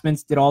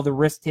Investments did all the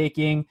risk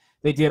taking.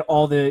 They did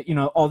all the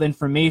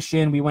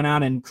information. We went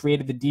out and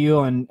created the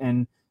deal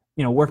and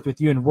worked with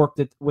you and worked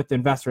it with the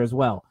investor as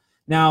well.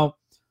 Now,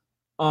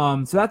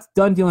 so that's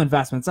Done Deal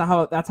Investments.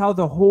 That's how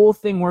the whole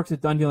thing works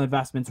with Done Deal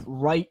Investments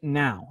right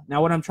now.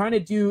 Now, what I'm trying to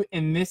do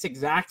in this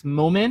exact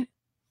moment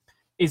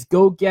is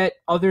go get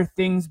other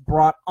things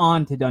brought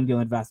on to Done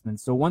Deal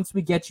Investments. So once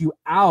we get you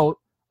out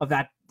of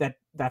that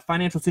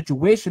financial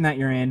situation that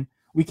you're in,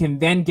 we can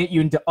then get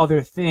you into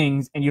other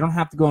things, and you don't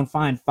have to go and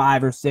find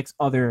 5 or 6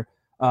 other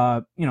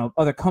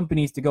other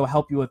companies to go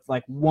help you with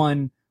like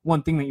one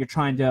thing that you're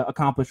trying to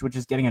accomplish, which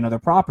is getting another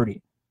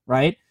property,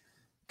 right?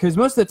 Because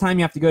most of the time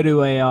you have to go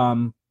to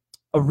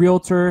a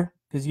realtor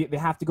because they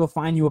have to go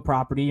find you a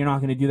property. You're not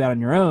going to do that on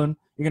your own.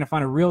 You're going to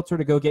find a realtor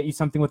to go get you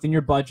something within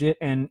your budget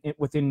and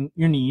within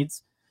your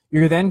needs.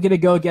 You're then going to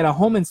go get a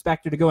home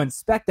inspector to go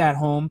inspect that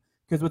home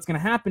because what's going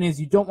to happen is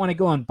you don't want to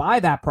go and buy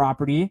that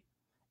property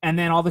and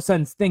then all of a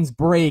sudden things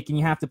break and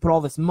you have to put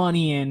all this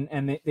money in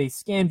and they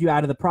scammed you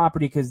out of the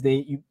property because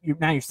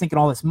now you're sinking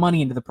all this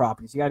money into the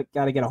property. So you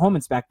got to get a home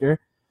inspector.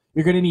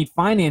 You're going to need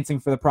financing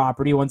for the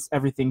property once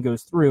everything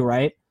goes through,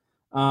 right?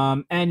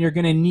 And you're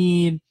going to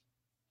need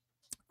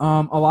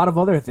a lot of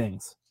other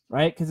things,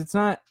 right? Because it's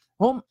not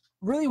home.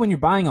 Really, when you're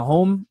buying a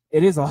home,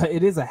 it is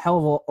a hell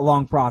of a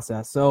long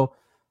process. So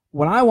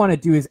what I want to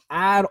do is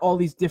add all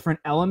these different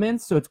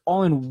elements so it's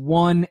all in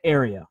one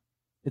area.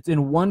 It's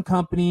in one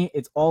company.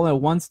 It's all in a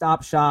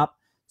one-stop shop.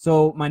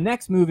 So my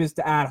next move is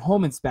to add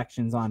home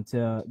inspections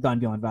onto Done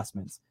Deal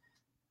Investments.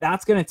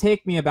 That's going to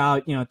take me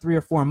about 3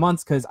 or 4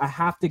 months because I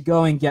have to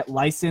go and get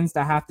licensed.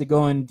 I have to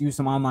go and do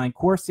some online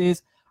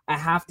courses. I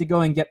have to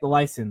go and get the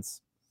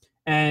license.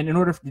 And in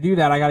order to do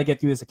that, I got to get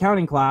through this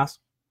accounting class.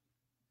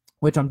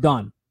 which I'm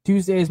done.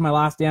 Tuesday is my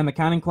last day on the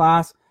accounting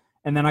class,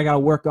 and then I got to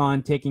work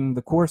on taking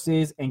the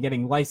courses and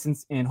getting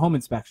licensed in home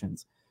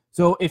inspections.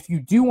 So if you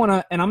do want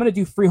to, and I'm going to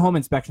do free home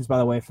inspections, by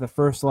the way, for the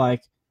first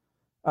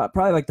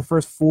probably like the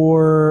first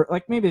 4,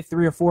 like maybe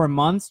 3 or 4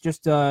 months,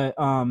 just to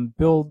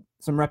build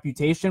some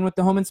reputation with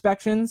the home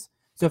inspections.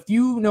 So if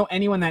you know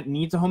anyone that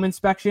needs a home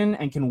inspection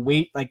and can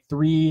wait like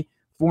 3-4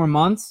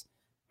 months,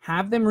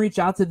 have them reach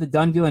out to the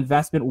Done Deal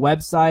Investment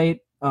website,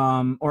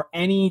 or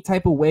any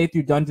type of way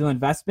through Done Deal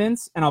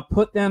Investments, and I'll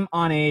put them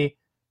on a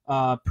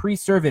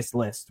pre-service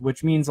list,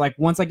 which means like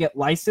once I get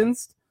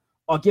licensed,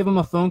 I'll give them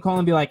a phone call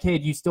and be like, hey,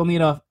 do you still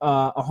need a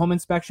home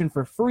inspection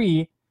for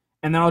free?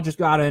 And then I'll just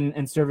go out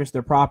and service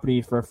their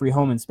property for a free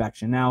home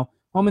inspection. Now,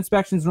 home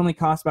inspections normally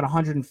cost about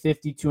 $150,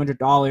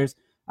 $200.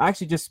 I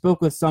actually just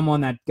spoke with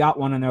someone that got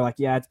one, and they're like,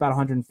 yeah, it's about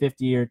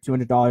 $150 or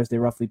 $200 they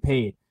roughly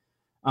paid.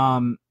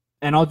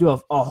 And I'll do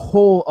a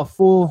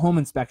full home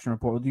inspection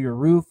report. We'll do your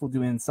roof, we'll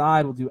do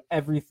inside, we'll do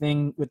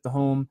everything with the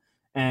home,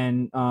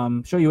 and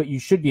show you what you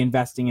should be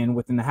investing in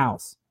within the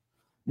house.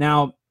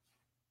 Now,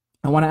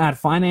 I want to add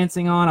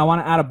financing on. I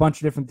want to add a bunch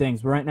of different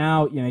things. But right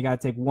now, you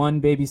got to take one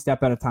baby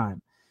step at a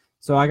time.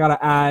 So I got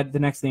to add, the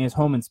next thing is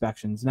home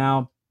inspections.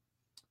 Now,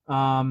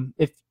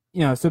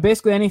 so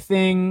basically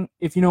anything,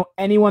 if you know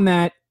anyone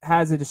that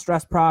has a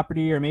distressed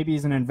property, or maybe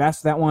is an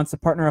investor that wants to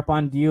partner up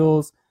on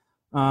deals,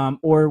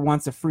 or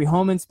wants a free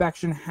home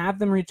inspection, have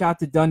them reach out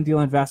to Done Deal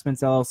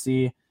Investments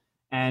LLC,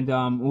 and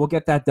we'll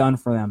get that done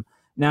for them.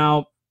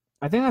 Now,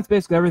 I think that's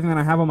basically everything that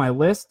I have on my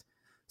list.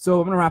 So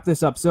I'm going to wrap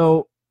this up.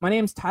 So my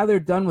name's Tyler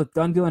Dunn with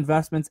Done Deal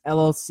Investments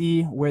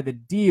LLC, where the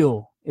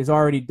deal is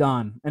already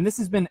done. And this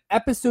has been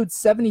episode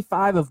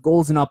 75 of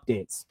Goals and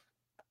Updates.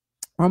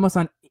 We're almost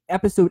on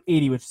episode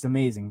 80, which is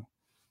amazing.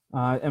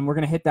 And we're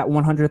going to hit that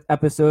 100th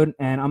episode,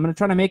 and I'm going to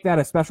try to make that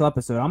a special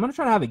episode. I'm going to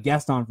try to have a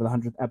guest on for the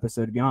 100th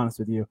episode, to be honest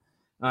with you,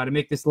 to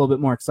make this a little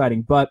bit more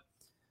exciting. But,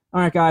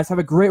 all right, guys, have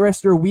a great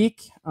rest of your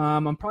week.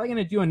 I'm probably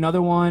going to do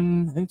another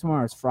one. I think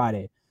tomorrow is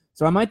Friday.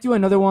 So I might do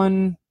another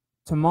one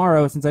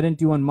tomorrow, since I didn't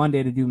do one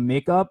Monday, to do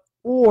makeup,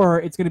 or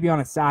it's going to be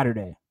on a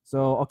Saturday.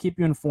 So I'll keep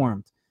you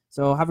informed.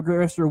 So have a great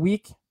rest of your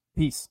week.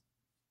 Peace.